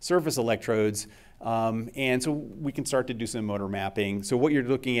surface electrodes. And so we can start to do some motor mapping. So what you're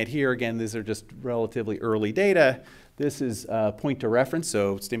looking at here, again, these are just relatively early data. This is point to reference,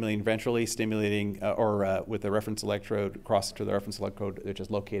 so stimulating ventrally, with the reference electrode across to the reference electrode, which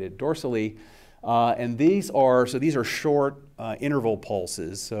is located dorsally. And these are short interval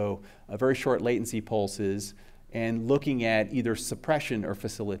pulses, so very short latency pulses, and looking at either suppression or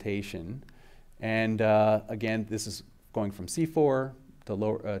facilitation. And again, this is going from C4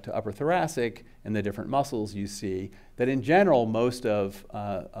 to upper thoracic, and the different muscles you see. That in general, most of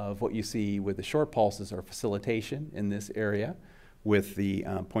what you see with the short pulses are facilitation in this area with the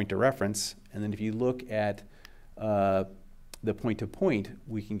point to reference. And then if you look at the point to point,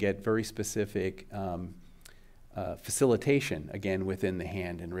 we can get very specific facilitation, again, within the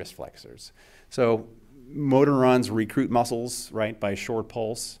hand and wrist flexors. So motor neurons recruit muscles, right, by short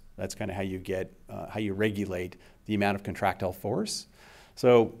pulse. That's kind of how you regulate the amount of contractile force.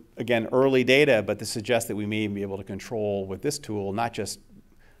 So again, early data, but this suggests that we may be able to control with this tool, not just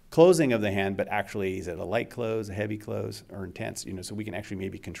closing of the hand, but actually is it a light close, a heavy close, or intense, so we can actually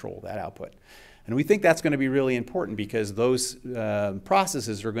maybe control that output. And we think that's going to be really important because those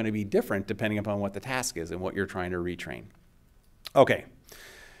processes are going to be different depending upon what the task is and what you're trying to retrain. Okay,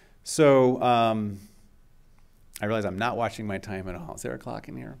 so I realize I'm not watching my time at all. Is there a clock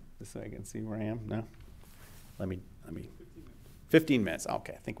in here just so I can see where I am? No? Let me 15 minutes.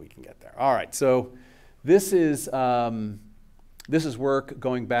 Okay, I think we can get there. All right, so this is work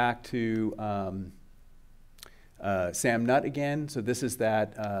going back to Sam Nutt again. So this is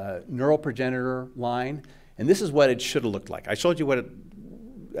that neural progenitor line, and this is what it should have looked like. I showed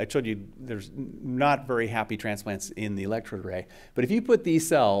you there's not very happy transplants in the electrode array, but if you put these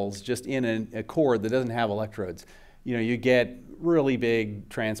cells just in a cord that doesn't have electrodes, you get really big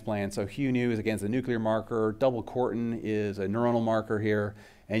transplants. So HU is against the nuclear marker. Double Cortin is a neuronal marker here,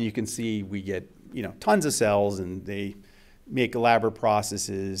 and you can see we get tons of cells, and they make elaborate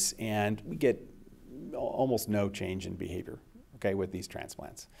processes, and we get almost no change in behavior, okay, with these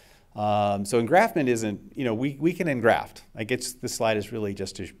transplants. So engraftment isn't, we can engraft. I guess this slide is really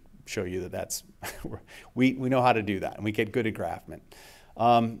just to show you that we know how to do that, and we get good engraftment.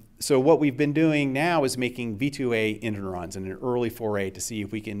 So what we've been doing now is making V2A interneurons in an early foray to see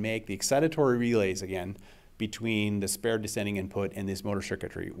if we can make the excitatory relays again between the spared descending input and this motor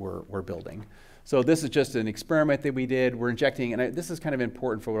circuitry we're building. So this is just an experiment that we did. We're injecting, and this is kind of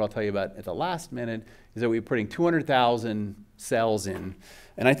important for what I'll tell you about at the last minute, is that we're putting 200,000 cells in.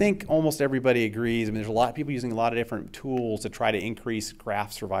 And I think almost everybody agrees. I mean, there's a lot of people using a lot of different tools to try to increase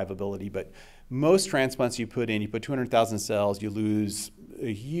graft survivability, but most transplants you put 200,000 cells, you lose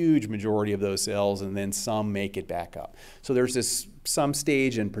a huge majority of those cells, and then some make it back up. So there's some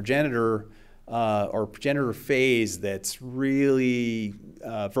stage in progenitor or progenitor phase that's really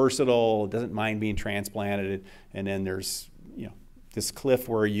versatile, doesn't mind being transplanted, and then there's this cliff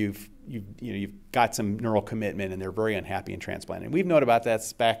where you've got some neural commitment and they're very unhappy in transplant. And we've known about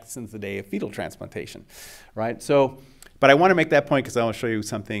that back since the day of fetal transplantation, right? So, but I want to make that point because I want to show you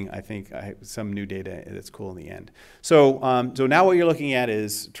something, I think, some new data that's cool in the end. So, so now what you're looking at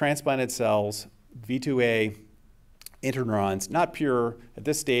is transplanted cells, V2A, interneurons, not pure. At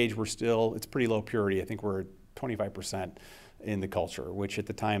this stage, it's pretty low purity. I think we're at 25% in the culture, which at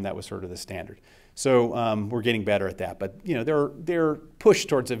the time that was sort of the standard. So we're getting better at that, but they're pushed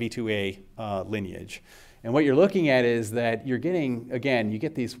towards a V2A lineage. And what you're looking at is that you're getting, again, you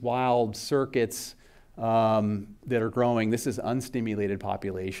get these wild circuits that are growing. This is unstimulated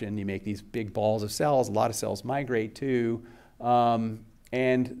population. You make these big balls of cells. A lot of cells migrate too.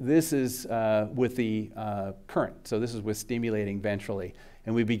 And this is with the current. So this is with stimulating ventrally.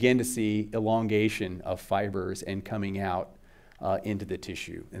 And we begin to see elongation of fibers and coming out into the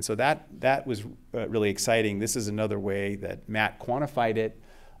tissue. And so that was really exciting. This is another way that Matt quantified it.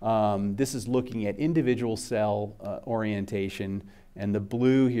 This is looking at individual cell orientation. And the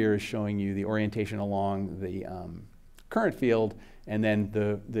blue here is showing you the orientation along the current field. And then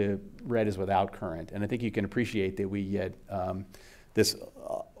the red is without current. And I think you can appreciate that we get this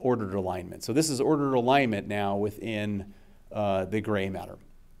ordered alignment. So this is ordered alignment now within the gray matter.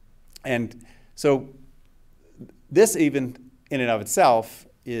 And so this even in and of itself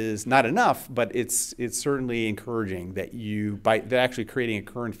is not enough, but it's certainly encouraging that by actually creating a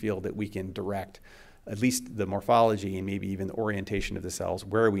current field that we can direct at least the morphology and maybe even the orientation of the cells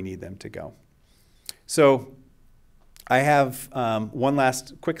where we need them to go. So I have one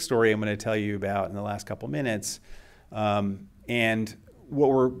last quick story I'm going to tell you about in the last couple minutes. But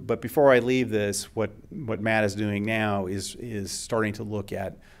before I leave this, what Matt is doing now is starting to look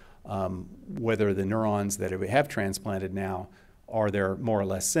at whether the neurons that we have transplanted now, are there more or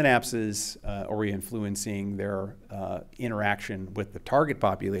less synapses? Are we influencing their interaction with the target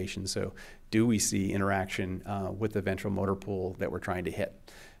population? So do we see interaction with the ventral motor pool that we're trying to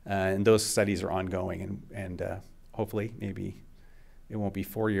hit? And those studies are ongoing, and hopefully maybe it won't be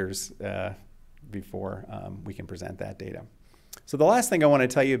 4 years before we can present that data. So the last thing I want to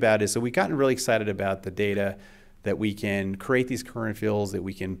tell you about is, so we've gotten really excited about the data that we can create these current fields, that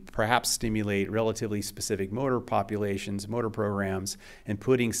we can perhaps stimulate relatively specific motor populations, motor programs, and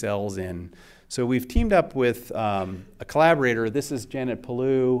putting cells in. So we've teamed up with a collaborator. This is Janet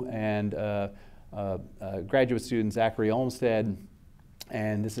Palou and graduate student Zachary Olmstead.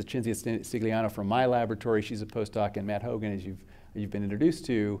 And this is Cinzia Stigliano from my laboratory. She's a postdoc, and Matt Hogan, as you've been introduced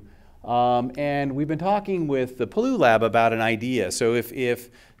to. And we've been talking with the Palou lab about an idea. So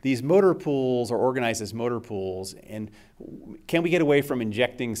if these motor pools are organized as motor pools, and can we get away from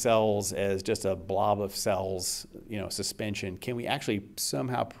injecting cells as just a blob of cells, suspension? Can we actually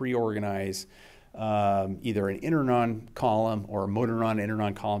somehow pre-organize either an interneuron column or motor neuron and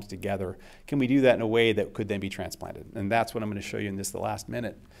interneuron columns together? Can we do that in a way that could then be transplanted? And that's what I'm going to show you in the last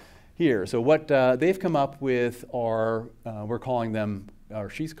minute here. So what they've come up with are, we're calling them, or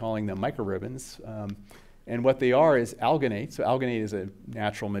she's calling them microribbons. And what they are is alginate. So alginate is a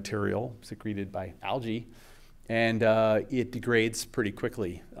natural material secreted by algae, and it degrades pretty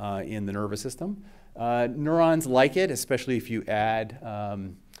quickly in the nervous system. Neurons like it, especially if you add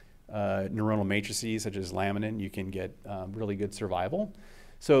neuronal matrices such as laminin, you can get really good survival.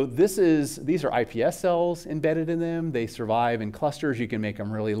 So these are iPS cells embedded in them. They survive in clusters. You can make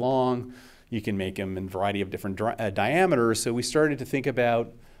them really long. You can make them in a variety of different diameters. So we started to think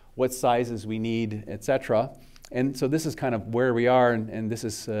about what sizes we need, et cetera. And so this is kind of where we are, and this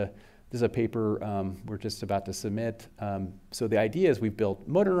is a paper we're just about to submit. So the idea is we've built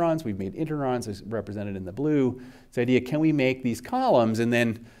motor neurons, we've made interneurons, as represented in the blue. It's the idea, can we make these columns? And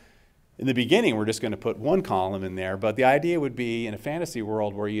then in the beginning, we're just going to put one column in there, but the idea would be in a fantasy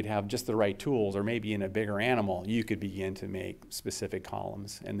world where you'd have just the right tools, or maybe in a bigger animal, you could begin to make specific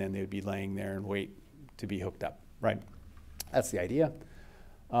columns, and then they would be laying there and wait to be hooked up, right? That's the idea.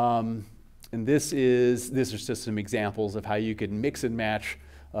 And these are just some examples of how you could mix and match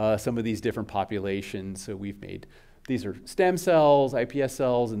some of these different populations. So we've made, these are stem cells, iPS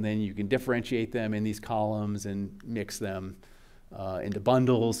cells, and then you can differentiate them in these columns and mix them into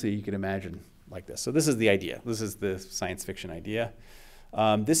bundles, so you can imagine like this. So this is the idea. This is the science fiction idea.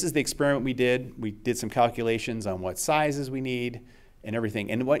 This is the experiment we did. We did some calculations on what sizes we need and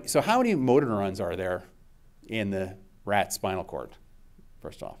everything. And so how many motor neurons are there in the rat spinal cord,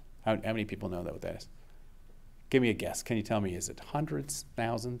 first off? How many people know what that is? Give me a guess. Can you tell me, is it hundreds,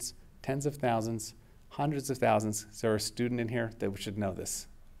 thousands, tens of thousands, hundreds of thousands? Is there a student in here that should know this?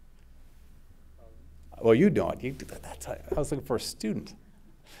 Well, you don't. I was looking for a student.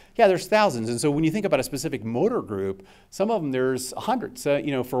 Yeah, there's thousands. And so when you think about a specific motor group, some of them there's hundreds.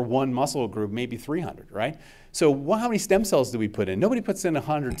 For one muscle group, maybe 300, right? So how many stem cells do we put in? Nobody puts in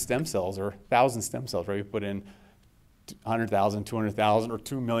 100 stem cells or 1,000 stem cells, right? We put in 100,000, 200,000, or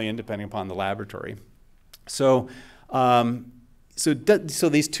 2 million, depending upon the laboratory. So, so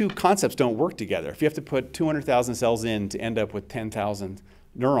these two concepts don't work together. If you have to put 200,000 cells in to end up with 10,000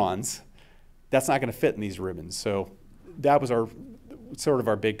 neurons, that's not going to fit in these ribbons. So that was sort of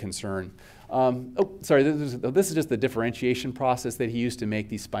our big concern. Oh, sorry, this is just the differentiation process that he used to make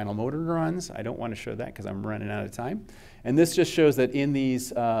these spinal motor neurons. I don't want to show that because I'm running out of time. And this just shows that in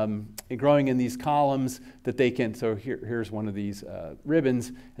these, growing in these columns, that they can, so here's one of these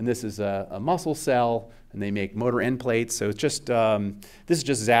ribbons, and this is a muscle cell, and they make motor end plates. So it's just, this is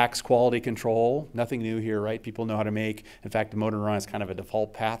just Zach's quality control. Nothing new here, right? People know how to make. In fact, the motor neuron is kind of a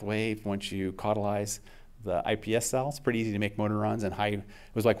default pathway once you cauterize the iPS cell. It's pretty easy to make motor neurons, and it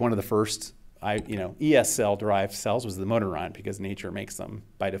was like one of the first ES cell-derived cells was the motor neuron because nature makes them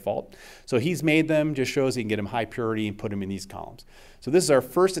by default. So he's made them, just shows he can get them high purity and put them in these columns. So this is our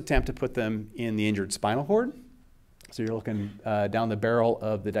first attempt to put them in the injured spinal cord. So you're looking down the barrel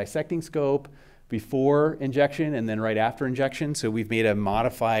of the dissecting scope before injection and then right after injection. So we've made a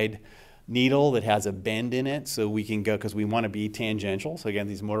modified needle that has a bend in it so we can go, because we want to be tangential. So again,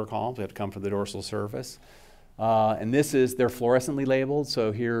 these motor columns have to come from the dorsal surface. And this is, they're fluorescently labeled.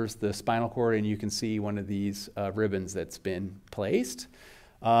 So here's the spinal cord, and you can see one of these ribbons that's been placed.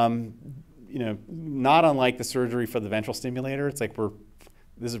 Not unlike the surgery for the ventral stimulator, it's like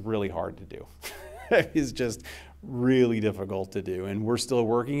this is really hard to do. It's just really difficult to do, and we're still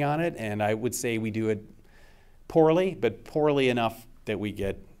working on it. And I would say we do it poorly, but poorly enough that we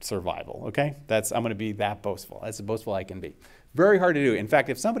get survival. Okay, I'm going to be that boastful. That's as boastful I can be. Very hard to do. In fact,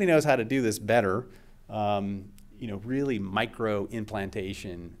 if somebody knows how to do this better. Really micro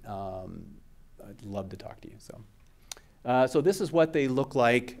implantation. I'd love to talk to you. So this is what they look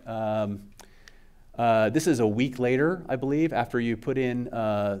like. This is a week later, I believe, after you put in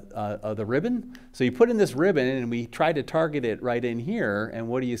the ribbon. So you put in this ribbon, and we tried to target it right in here. And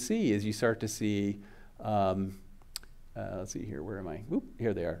what do you see is you start to see, let's see here, where am I? Oop,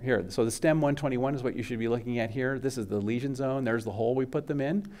 here they are, here. So the stem 121 is what you should be looking at here. This is the lesion zone. There's the hole we put them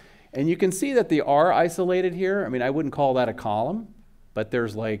in. And you can see that they are isolated here. I mean, I wouldn't call that a column, but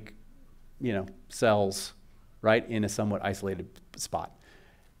there's cells right in a somewhat isolated spot.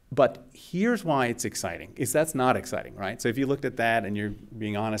 But here's why it's exciting, is that's not exciting, right? So if you looked at that and you're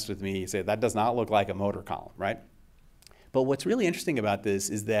being honest with me, you say that does not look like a motor column, right? But what's really interesting about this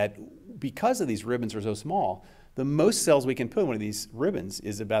is that because of these ribbons are so small, the most cells we can put in one of these ribbons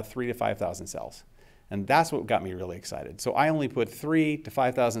is about 3,000 to 5,000 cells. And that's what got me really excited. So I only put 3,000 to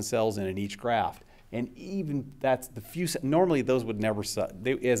 5,000 cells in each graft. And even that's the few, normally those would never,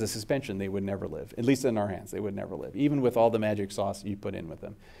 as a suspension, they would never live. At least in our hands, they would never live, even with all the magic sauce you put in with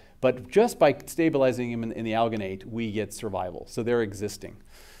them. But just by stabilizing them in the alginate, we get survival. So they're existing.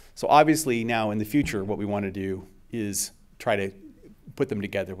 So obviously now in the future, what we want to do is try to put them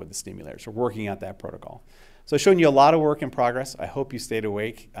together with the stimulator. So we're working out that protocol. So I've shown you a lot of work in progress. I hope you stayed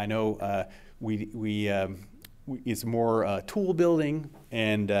awake. I know it's more tool building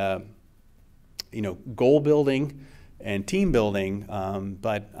and goal building and team building,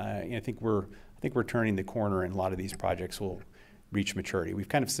 but I think we're turning the corner, and a lot of these projects will reach maturity. We've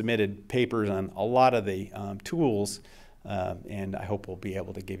kind of submitted papers on a lot of the tools, and I hope we'll be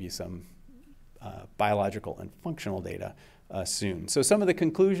able to give you some biological and functional data soon. So some of the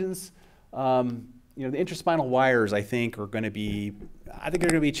conclusions. The interspinal wires, I think, are going to be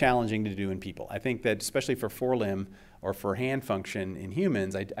challenging to do in people. I think that especially for forelimb or for hand function in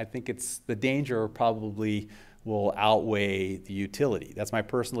humans, I think the danger probably will outweigh the utility. That's my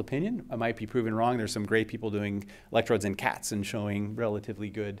personal opinion. I might be proven wrong. There's some great people doing electrodes in cats and showing relatively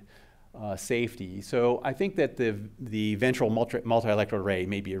good safety. So I think that the ventral multi-electrode array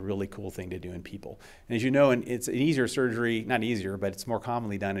may be a really cool thing to do in people. And as you know, and it's an easier surgery, not easier, but it's more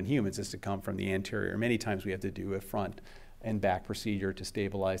commonly done in humans, is to come from the anterior. Many times we have to do a front and back procedure to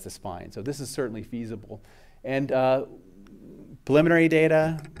stabilize the spine. So this is certainly feasible. And preliminary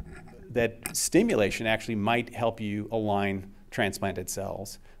data that stimulation actually might help you align transplanted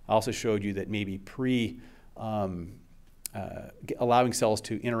cells. I also showed you that maybe allowing cells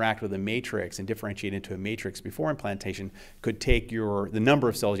to interact with a matrix and differentiate into a matrix before implantation could take the number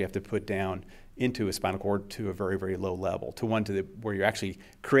of cells you have to put down into a spinal cord to a very, very low level, to one where you're actually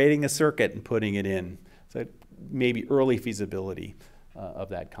creating a circuit and putting it in. So maybe early feasibility of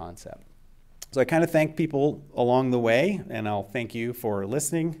that concept. So I kind of thank people along the way, and I'll thank you for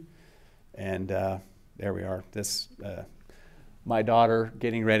listening. And there we are. My daughter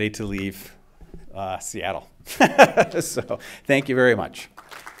getting ready to leave Seattle. So thank you very much.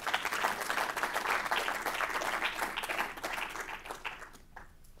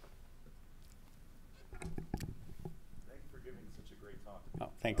 Thanks for giving such a great talk. Oh,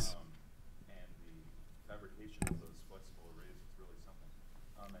 thanks. And the fabrication of those flexible arrays is really something.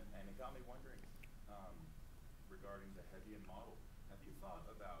 And it got me wondering regarding the Hebbian model. Have you thought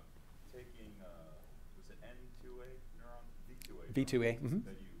about taking, was it N2A neuron, V2A? V2A. Mm-hmm.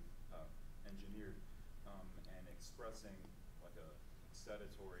 That you,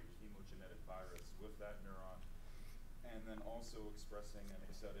 then also expressing an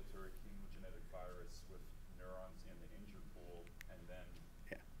excitatory chemogenetic virus with neurons in the injured pool, and then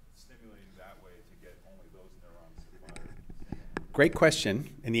stimulating that way to get only those neurons to fire. Great question.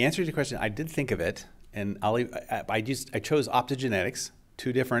 And the answer to your question, I did think of it, and I chose optogenetics,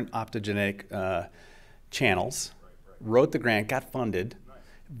 2 different optogenetic channels, wrote the grant, got funded.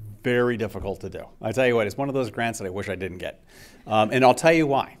 Very difficult to do. I tell you what, it's one of those grants that I wish I didn't get. And I'll tell you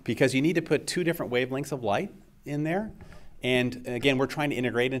why. Because you need to put 2 different wavelengths of light in there. And again, we're trying to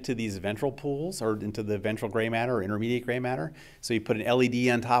integrate into these ventral pools or into the ventral gray matter or intermediate gray matter. So you put an LED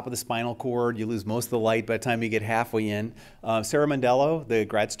on top of the spinal cord, you lose most of the light by the time you get halfway in. Sarah Mondello, the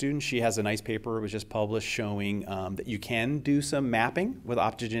grad student, she has a nice paper, it was just published, showing that you can do some mapping with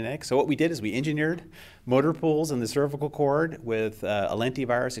optogenetics. So what we did is we engineered motor pools in the cervical cord with a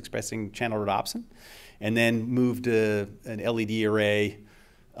lentivirus expressing channel rhodopsin, and then moved an LED array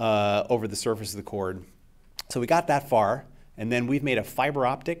over the surface of the cord. So we got that far. And then we've made a fiber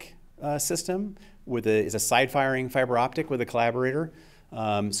optic system with a side-firing fiber optic with a collaborator.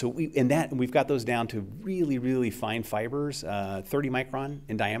 We've got those down to really, really fine fibers, 30 micron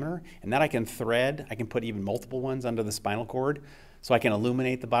in diameter. And that I can thread. I can put even multiple ones under the spinal cord. So I can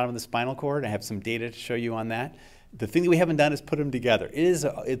illuminate the bottom of the spinal cord. I have some data to show you on that. The thing that we haven't done is put them together.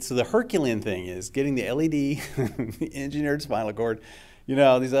 It's the Herculean thing is getting the LED engineered spinal cord,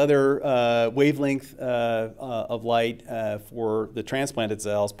 these other wavelength of light for the transplanted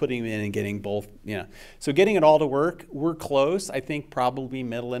cells, putting them in and getting both, So getting it all to work, we're close. I think probably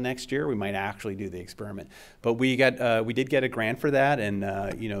middle of next year we might actually do the experiment. But we did get a grant for that, and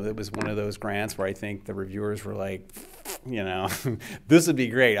it was one of those grants where I think the reviewers were like, this would be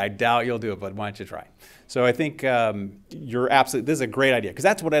great. I doubt you'll do it, but why don't you try? So I think this is a great idea, because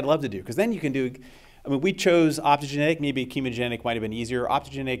that's what I'd love to do, because then you can do. We chose optogenetic. Maybe chemogenetic might have been easier.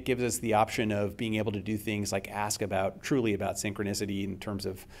 Optogenetic gives us the option of being able to do things like ask truly about synchronicity in terms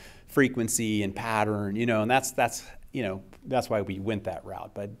of frequency and pattern, and that's why we went that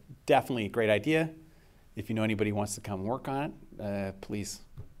route. But definitely a great idea. If you know anybody who wants to come work on it, please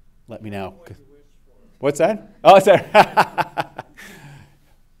let me know. What's that? Oh, it's that.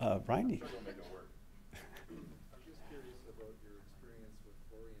 Brian?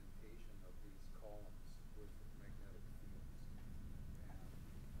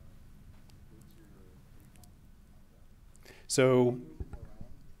 So,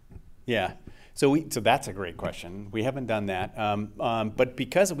 yeah. So that's a great question. We haven't done that. But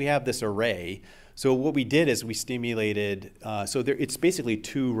because we have this array, so what we did is we stimulated, it's basically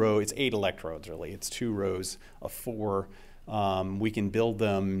 2 rows, it's 8 electrodes really. It's 2 rows of 4. We can build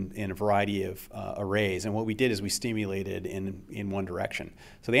them in a variety of arrays. And what we did is we stimulated in one direction.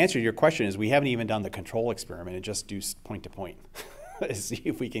 So the answer to your question is we haven't even done the control experiment and just do point to point. See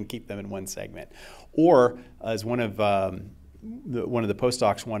if we can keep them in one segment. Or as one of the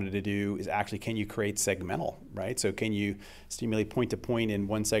postdocs wanted to do is actually, can you create segmental, right? So can you stimulate point to point in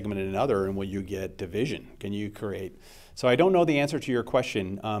one segment and another, and will you get division? Can you create? So I don't know the answer to your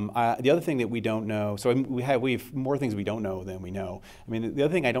question. The other thing that we don't know, so we have more things we don't know than we know. The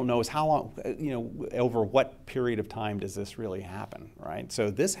other thing I don't know is how long, over what period of time does this really happen, right?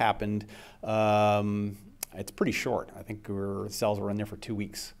 So this happened, it's pretty short. I think cells were in there for 2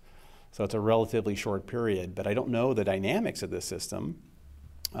 weeks. So it's a relatively short period, but I don't know the dynamics of this system.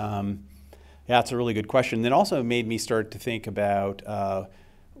 It's a really good question. That also made me start to think about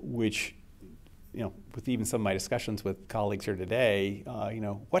with even some of my discussions with colleagues here today,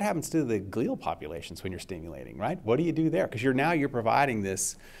 what happens to the glial populations when you're stimulating, right? What do you do there? Because you're providing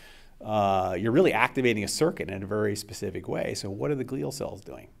this, you're really activating a circuit in a very specific way. So what are the glial cells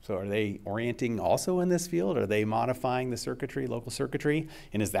doing? So are they orienting also in this field? Are they modifying the circuitry, local circuitry?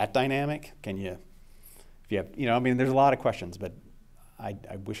 And is that dynamic? There's a lot of questions, but I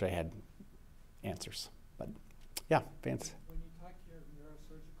wish I had answers. But yeah, Vance. When you talk to your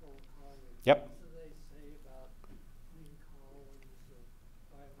neurosurgical colleagues, yep. what do they say about recalling of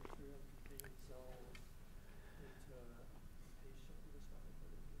biomaterial containing cells into a patient with a spinal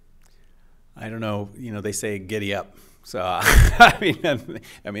cord injury? I don't know. They say giddy up. So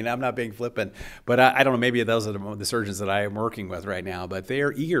I'm not being flippant, but I don't know. Maybe those are the surgeons that I am working with right now. But they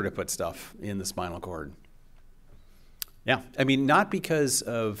are eager to put stuff in the spinal cord. Yeah, not because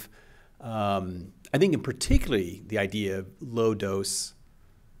of. I think in particularly the idea of low dose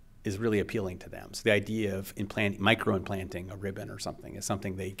is really appealing to them. So the idea of micro-implanting a ribbon or something is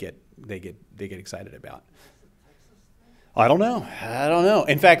something they get excited about. I don't know. I don't know.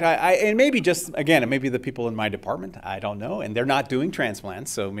 In fact, and maybe just, again, it may be the people in my department. I don't know. And they're not doing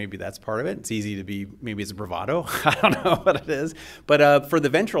transplants, so maybe that's part of it. It's easy to be, maybe it's a bravado. I don't know what it is. But for the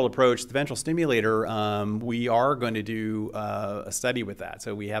ventral approach, the ventral stimulator, we are going to do a study with that.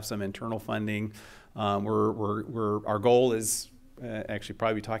 So we have some internal funding. Our goal is, actually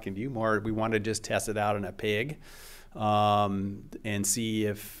probably talking to you more, we want to just test it out in a pig. And see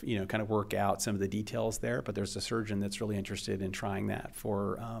if, kind of work out some of the details there. But there's a surgeon that's really interested in trying that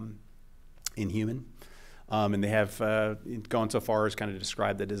for in human. And they have gone so far as kind of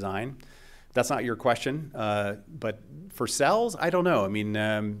describe the design. That's not your question. But for cells, I don't know. I mean,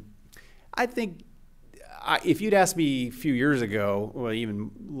 I think if you'd asked me a few years ago, or even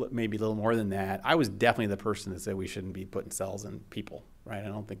maybe a little more than that, I was definitely the person that said we shouldn't be putting cells in people, right? I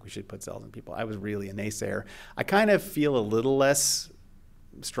don't think we should put cells in people. I was really a naysayer. I kind of feel a little less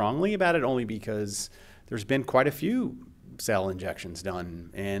strongly about it, only because there's been quite a few cell injections done,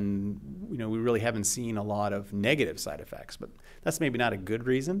 and we really haven't seen a lot of negative side effects. But that's maybe not a good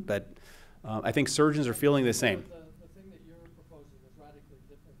reason, but I think surgeons are feeling the same. The thing that you're proposing is radically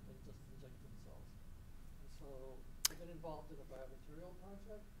different than just injecting cells. And so I've been involved in a biomaterial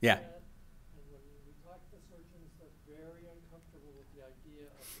project. Yeah. And when we talk to surgeons, they're very uncomfortable with the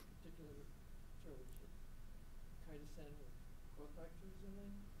idea of a particular material, which is chitosan with growth factors in it.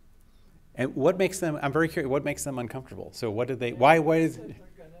 And what makes them, I'm very curious, what makes them uncomfortable? So what do they, why is They're it?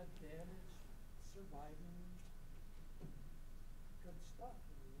 going to damage surviving good stuff.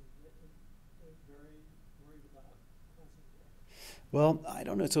 I mean, they're very worried about causing damage. Well, I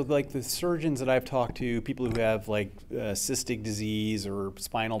don't know. So like the surgeons that I've talked to, people who have like cystic disease or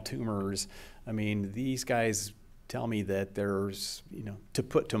spinal tumors, I mean, these guys tell me that there's,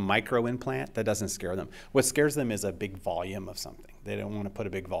 to micro implant, that doesn't scare them. What scares them is a big volume of something. They don't want to put a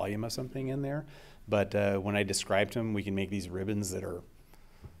big volume of something in there. But when I describe to them, we can make these ribbons that are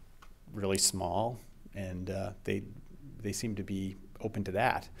really small, and they seem to be open to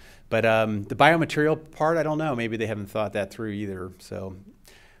that. But the biomaterial part, I don't know. Maybe they haven't thought that through either. So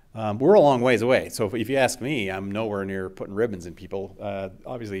we're a long ways away. So if you ask me, I'm nowhere near putting ribbons in people.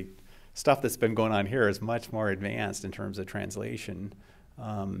 Obviously, stuff that's been going on here is much more advanced in terms of translation.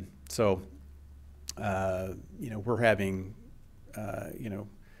 We're having,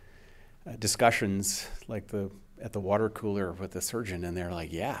 discussions like at the water cooler with the surgeon, and they're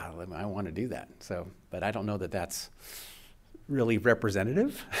like, yeah, I want to do that. So, but I don't know that that's really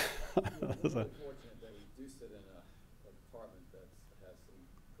representative. We're fortunate that we do sit in a department that has some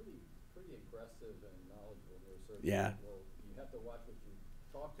pretty aggressive and knowledgeable neurosurgeons. Yeah. Well, you have to watch what you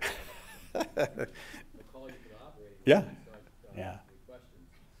talk to them. They call you to the operating room Yeah. and start Yeah. asking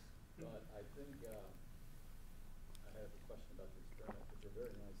questions. But I think I have a question about the experiment, which are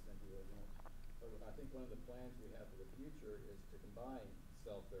very nice. Thank you very much. But I think one of the plans we have for the future is to combine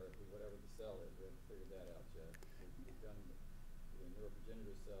cell therapy, whatever the cell is. We haven't figured that out yet. We've done the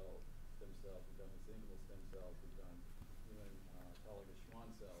neuroprogenitor cell stem cells, we've done the single stem cells, we've done human autologous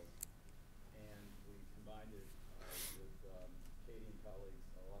Schwann cells, and we combined it with Katie and colleagues,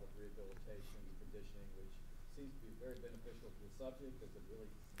 a lot of rehabilitation and conditioning, which seems to be very beneficial to the subject. Does it really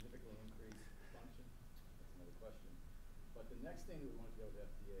significantly increase function? That's another question. But the next thing we want to go to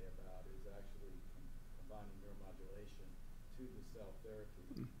FDA about is actually combining neuromodulation to the cell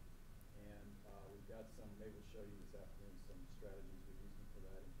therapy. And we've got some, maybe we'll show you this afternoon, some strategies we're using for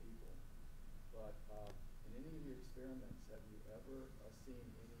that in people. But in any of your experiments, have you ever seen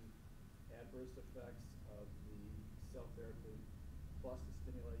any adverse effects of the cell therapy plus the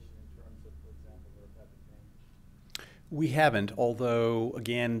stimulation in terms of, for example, neuropathic pain? We haven't, although,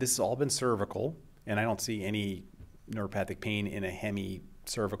 again, this has all been cervical, and I don't see any neuropathic pain in a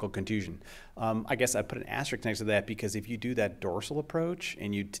hemicervical contusion. I guess I put an asterisk next to that because if you do that dorsal approach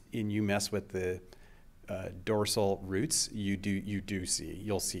and you mess with the dorsal roots,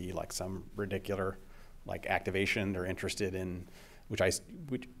 you'll see like some radicular like activation. They're interested in, which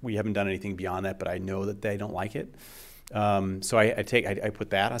we haven't done anything beyond that, but I know that they don't like it. So I put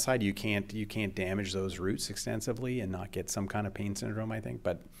that aside. You can't damage those roots extensively and not get some kind of pain syndrome, I think,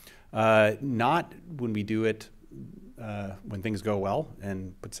 but not when we do it when things go well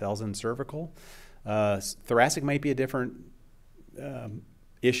and put cells in cervical. Thoracic might be a different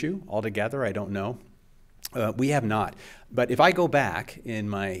issue altogether. I don't know. We have not. But if I go back in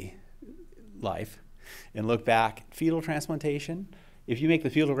my life and look back, fetal transplantation, if you make the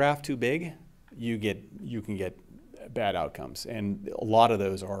fetal graft too big, you can get bad outcomes. And a lot of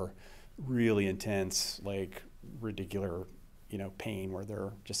those are really intense, like radicular, pain where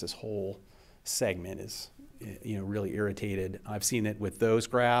they're just this whole segment is really irritated. I've seen it with those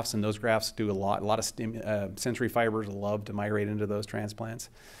grafts, and those grafts do a lot of sensory fibers love to migrate into those transplants.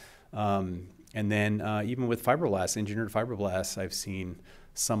 And then even with fibroblasts, engineered fibroblasts, I've seen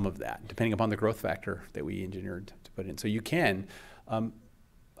some of that, depending upon the growth factor that we engineered to put in. So you can,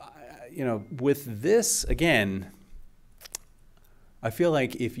 with this, again, I feel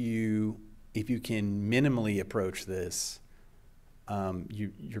like if you can minimally approach this,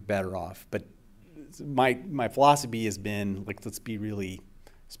 you're better off. But my philosophy has been, like, let's be really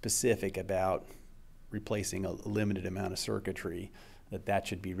specific about replacing a limited amount of circuitry, that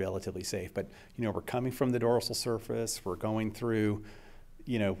should be relatively safe. But, we're coming from the dorsal surface, we're going through,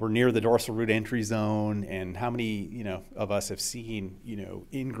 we're near the dorsal root entry zone, and how many, of us have seen,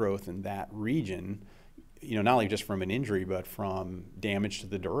 ingrowth in that region, not only just from an injury, but from damage to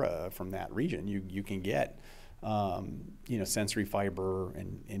the dura from that region. You can get, sensory fiber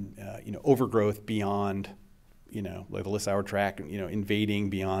and overgrowth beyond, like the Lissauer tract, invading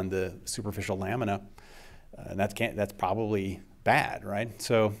beyond the superficial lamina. And that's probably bad, right?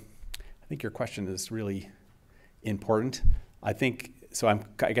 So I think your question is really important. I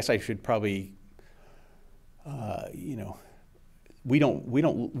guess I should probably,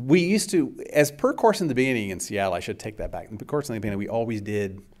 we used to, as per course in the beginning in Seattle, I should take that back. The course in the beginning, we always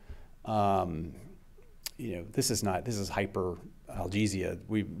did, this is hyperalgesia.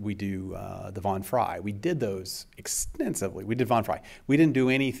 We do the von Frey. We did those extensively. We did von Frey. We didn't do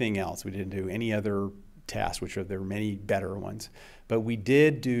anything else. We didn't do any other tests, there are many better ones. But we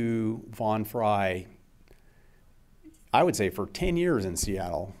did do von Frey, I would say, for 10 years in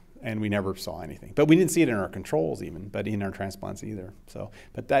Seattle, and we never saw anything. But we didn't see it in our controls even, but in our transplants either. So,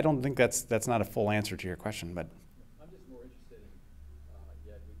 but I don't think that's not a full answer to your question. But I'm just more interested in,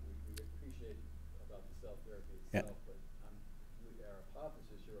 we appreciate about the cell therapy itself, but your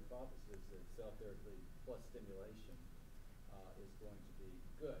hypothesis that cell therapy plus stimulation is going to be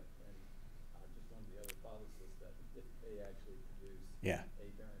good. And just one of the other hypotheses that it may actually produce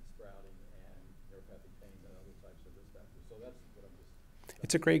aberrant sprouting and neuropathic pain and other types of risk factors. So that's what I'm just...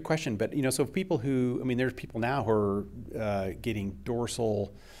 It's a great question, but so people who, there's people now who are getting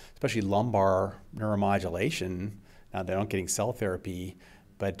dorsal, especially lumbar neuromodulation. Now they're not getting cell therapy,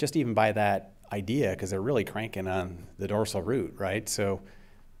 but just even by that idea, because they're really cranking on the dorsal root, right? So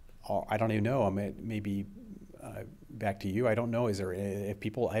I don't even know. Maybe back to you. I don't know. Is there if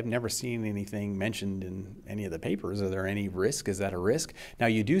people? I've never seen anything mentioned in any of the papers. Are there any risk? Is that a risk? Now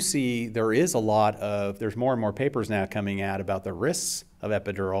you do see there's more and more papers now coming out about the risks of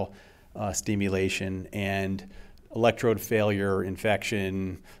epidural stimulation and electrode failure,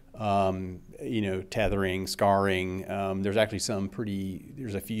 infection, tethering, scarring. There's actually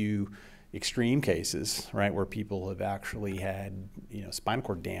there's a few extreme cases, right, where people have actually had, spinal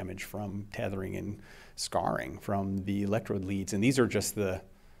cord damage from tethering and scarring from the electrode leads. And these are just the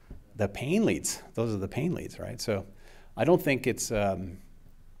pain leads. Those are the pain leads, right? So I don't think it's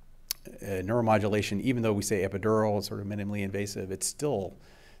neuromodulation, even though we say epidural is sort of minimally invasive, it's still,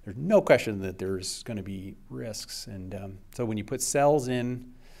 there's no question that there's going to be risks. And so when you put cells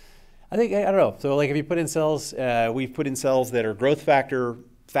in, I don't know. So like if you put in cells, we've put in cells that are growth factor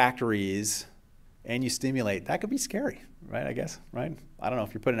factories and you stimulate, that could be scary, right, I guess, right? I don't know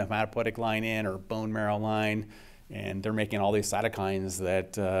if you're putting a hematopoietic line in or bone marrow line and they're making all these cytokines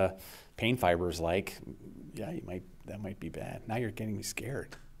that pain fibers like, that might be bad. Now you're getting me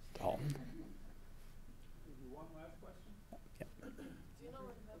scared. One last question? Yeah. Do you know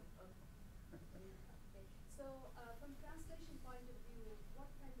so from translation point of view, what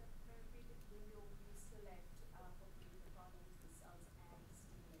kind of therapeutic window do you select for treating the problem with the cells and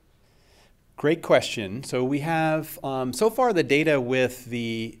stimulation? Great question. So we have, so far the data with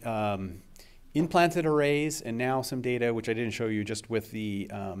the implanted arrays and now some data, which I didn't show you, just with the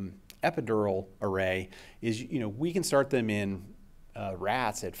epidural array, is, we can start them in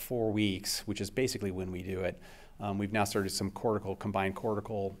rats at 4 weeks, which is basically when we do it. We've now started some combined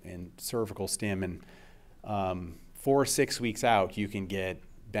cortical and cervical stim, and 4 or 6 weeks out, you can get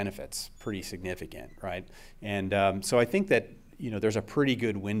benefits pretty significant, right? And so I think that there's a pretty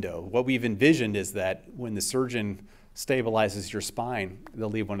good window. What we've envisioned is that when the surgeon stabilizes your spine, they'll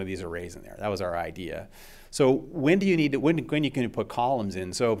leave one of these arrays in there. That was our idea. So when do you need to, when you can put columns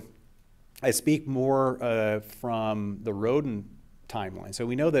in? So I speak more from the rodent timeline. So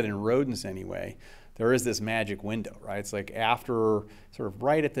we know that in rodents anyway, there is this magic window, right? It's like after, sort of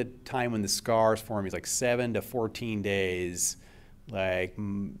right at the time when the scars form, it's like 7 to 14 days, Like a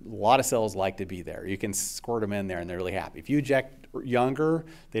lot of cells like to be there. You can squirt them in there and they're really happy. If you eject younger,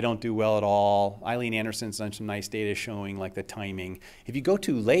 they don't do well at all. Eileen Anderson's done some nice data showing like the timing. If you go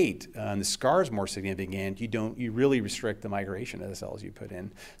too late, and the scar is more significant, you really restrict the migration of the cells you put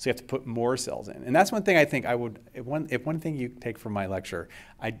in. So you have to put more cells in. And that's one thing I think I would, if one thing you take from my lecture,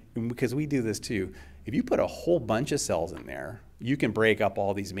 because we do this too, if you put a whole bunch of cells in there, you can break up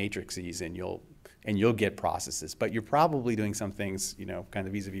all these matrices and you'll get processes, but you're probably doing some things, kind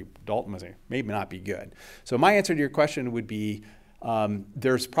of vis-a-vis Dalton was saying, maybe not be good. So my answer to your question would be,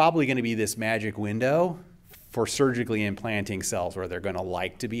 there's probably going to be this magic window for surgically implanting cells where they're going to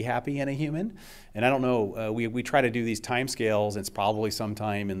like to be happy in a human. And I don't know, we try to do these time scales. It's probably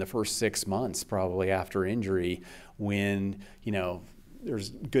sometime in the first 6 months, probably after injury, when, there's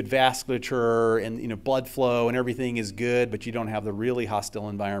good vasculature and, blood flow and everything is good, but you don't have the really hostile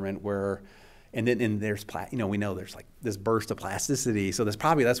environment where, and then there's, we know there's like this burst of plasticity. So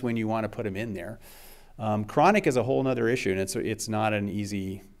that's when you want to put them in there. Chronic is a whole nother issue, and there's not an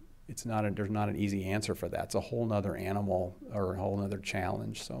easy answer for that. It's a whole nother animal or a whole nother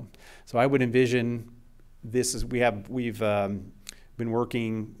challenge. So I would envision this is we've been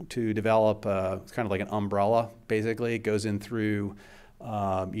working to develop it's kind of like an umbrella. Basically, it goes in through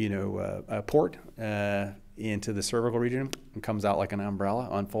a port into the cervical region and comes out like an umbrella,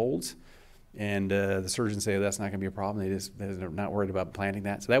 unfolds. And the surgeons say that's not going to be a problem. They're not worried about planting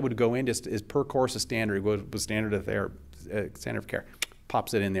that. So that would go in just as per course of standard. It goes with standard of care.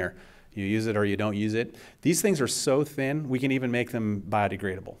 Pops it in there. You use it or you don't use it. These things are so thin, we can even make them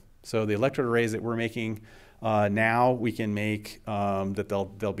biodegradable. So the electrode arrays that we're making now, we can make that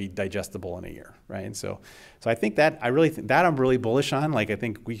they'll be digestible in a year, right? And so I think that I'm really bullish on. Like I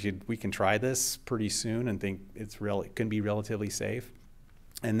think we can try this pretty soon and think it can be relatively safe.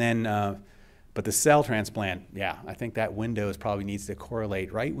 And then. But the cell transplant, I think that window probably needs to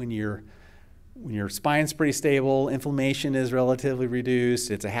correlate right when your spine's pretty stable, inflammation is relatively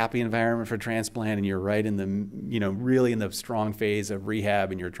reduced, it's a happy environment for transplant, and you're right in the, really in the strong phase of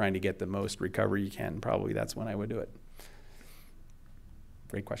rehab, and you're trying to get the most recovery you can. Probably that's when I would do it.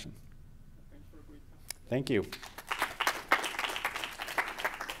 Great question. Thanks for a great talk. Thank you.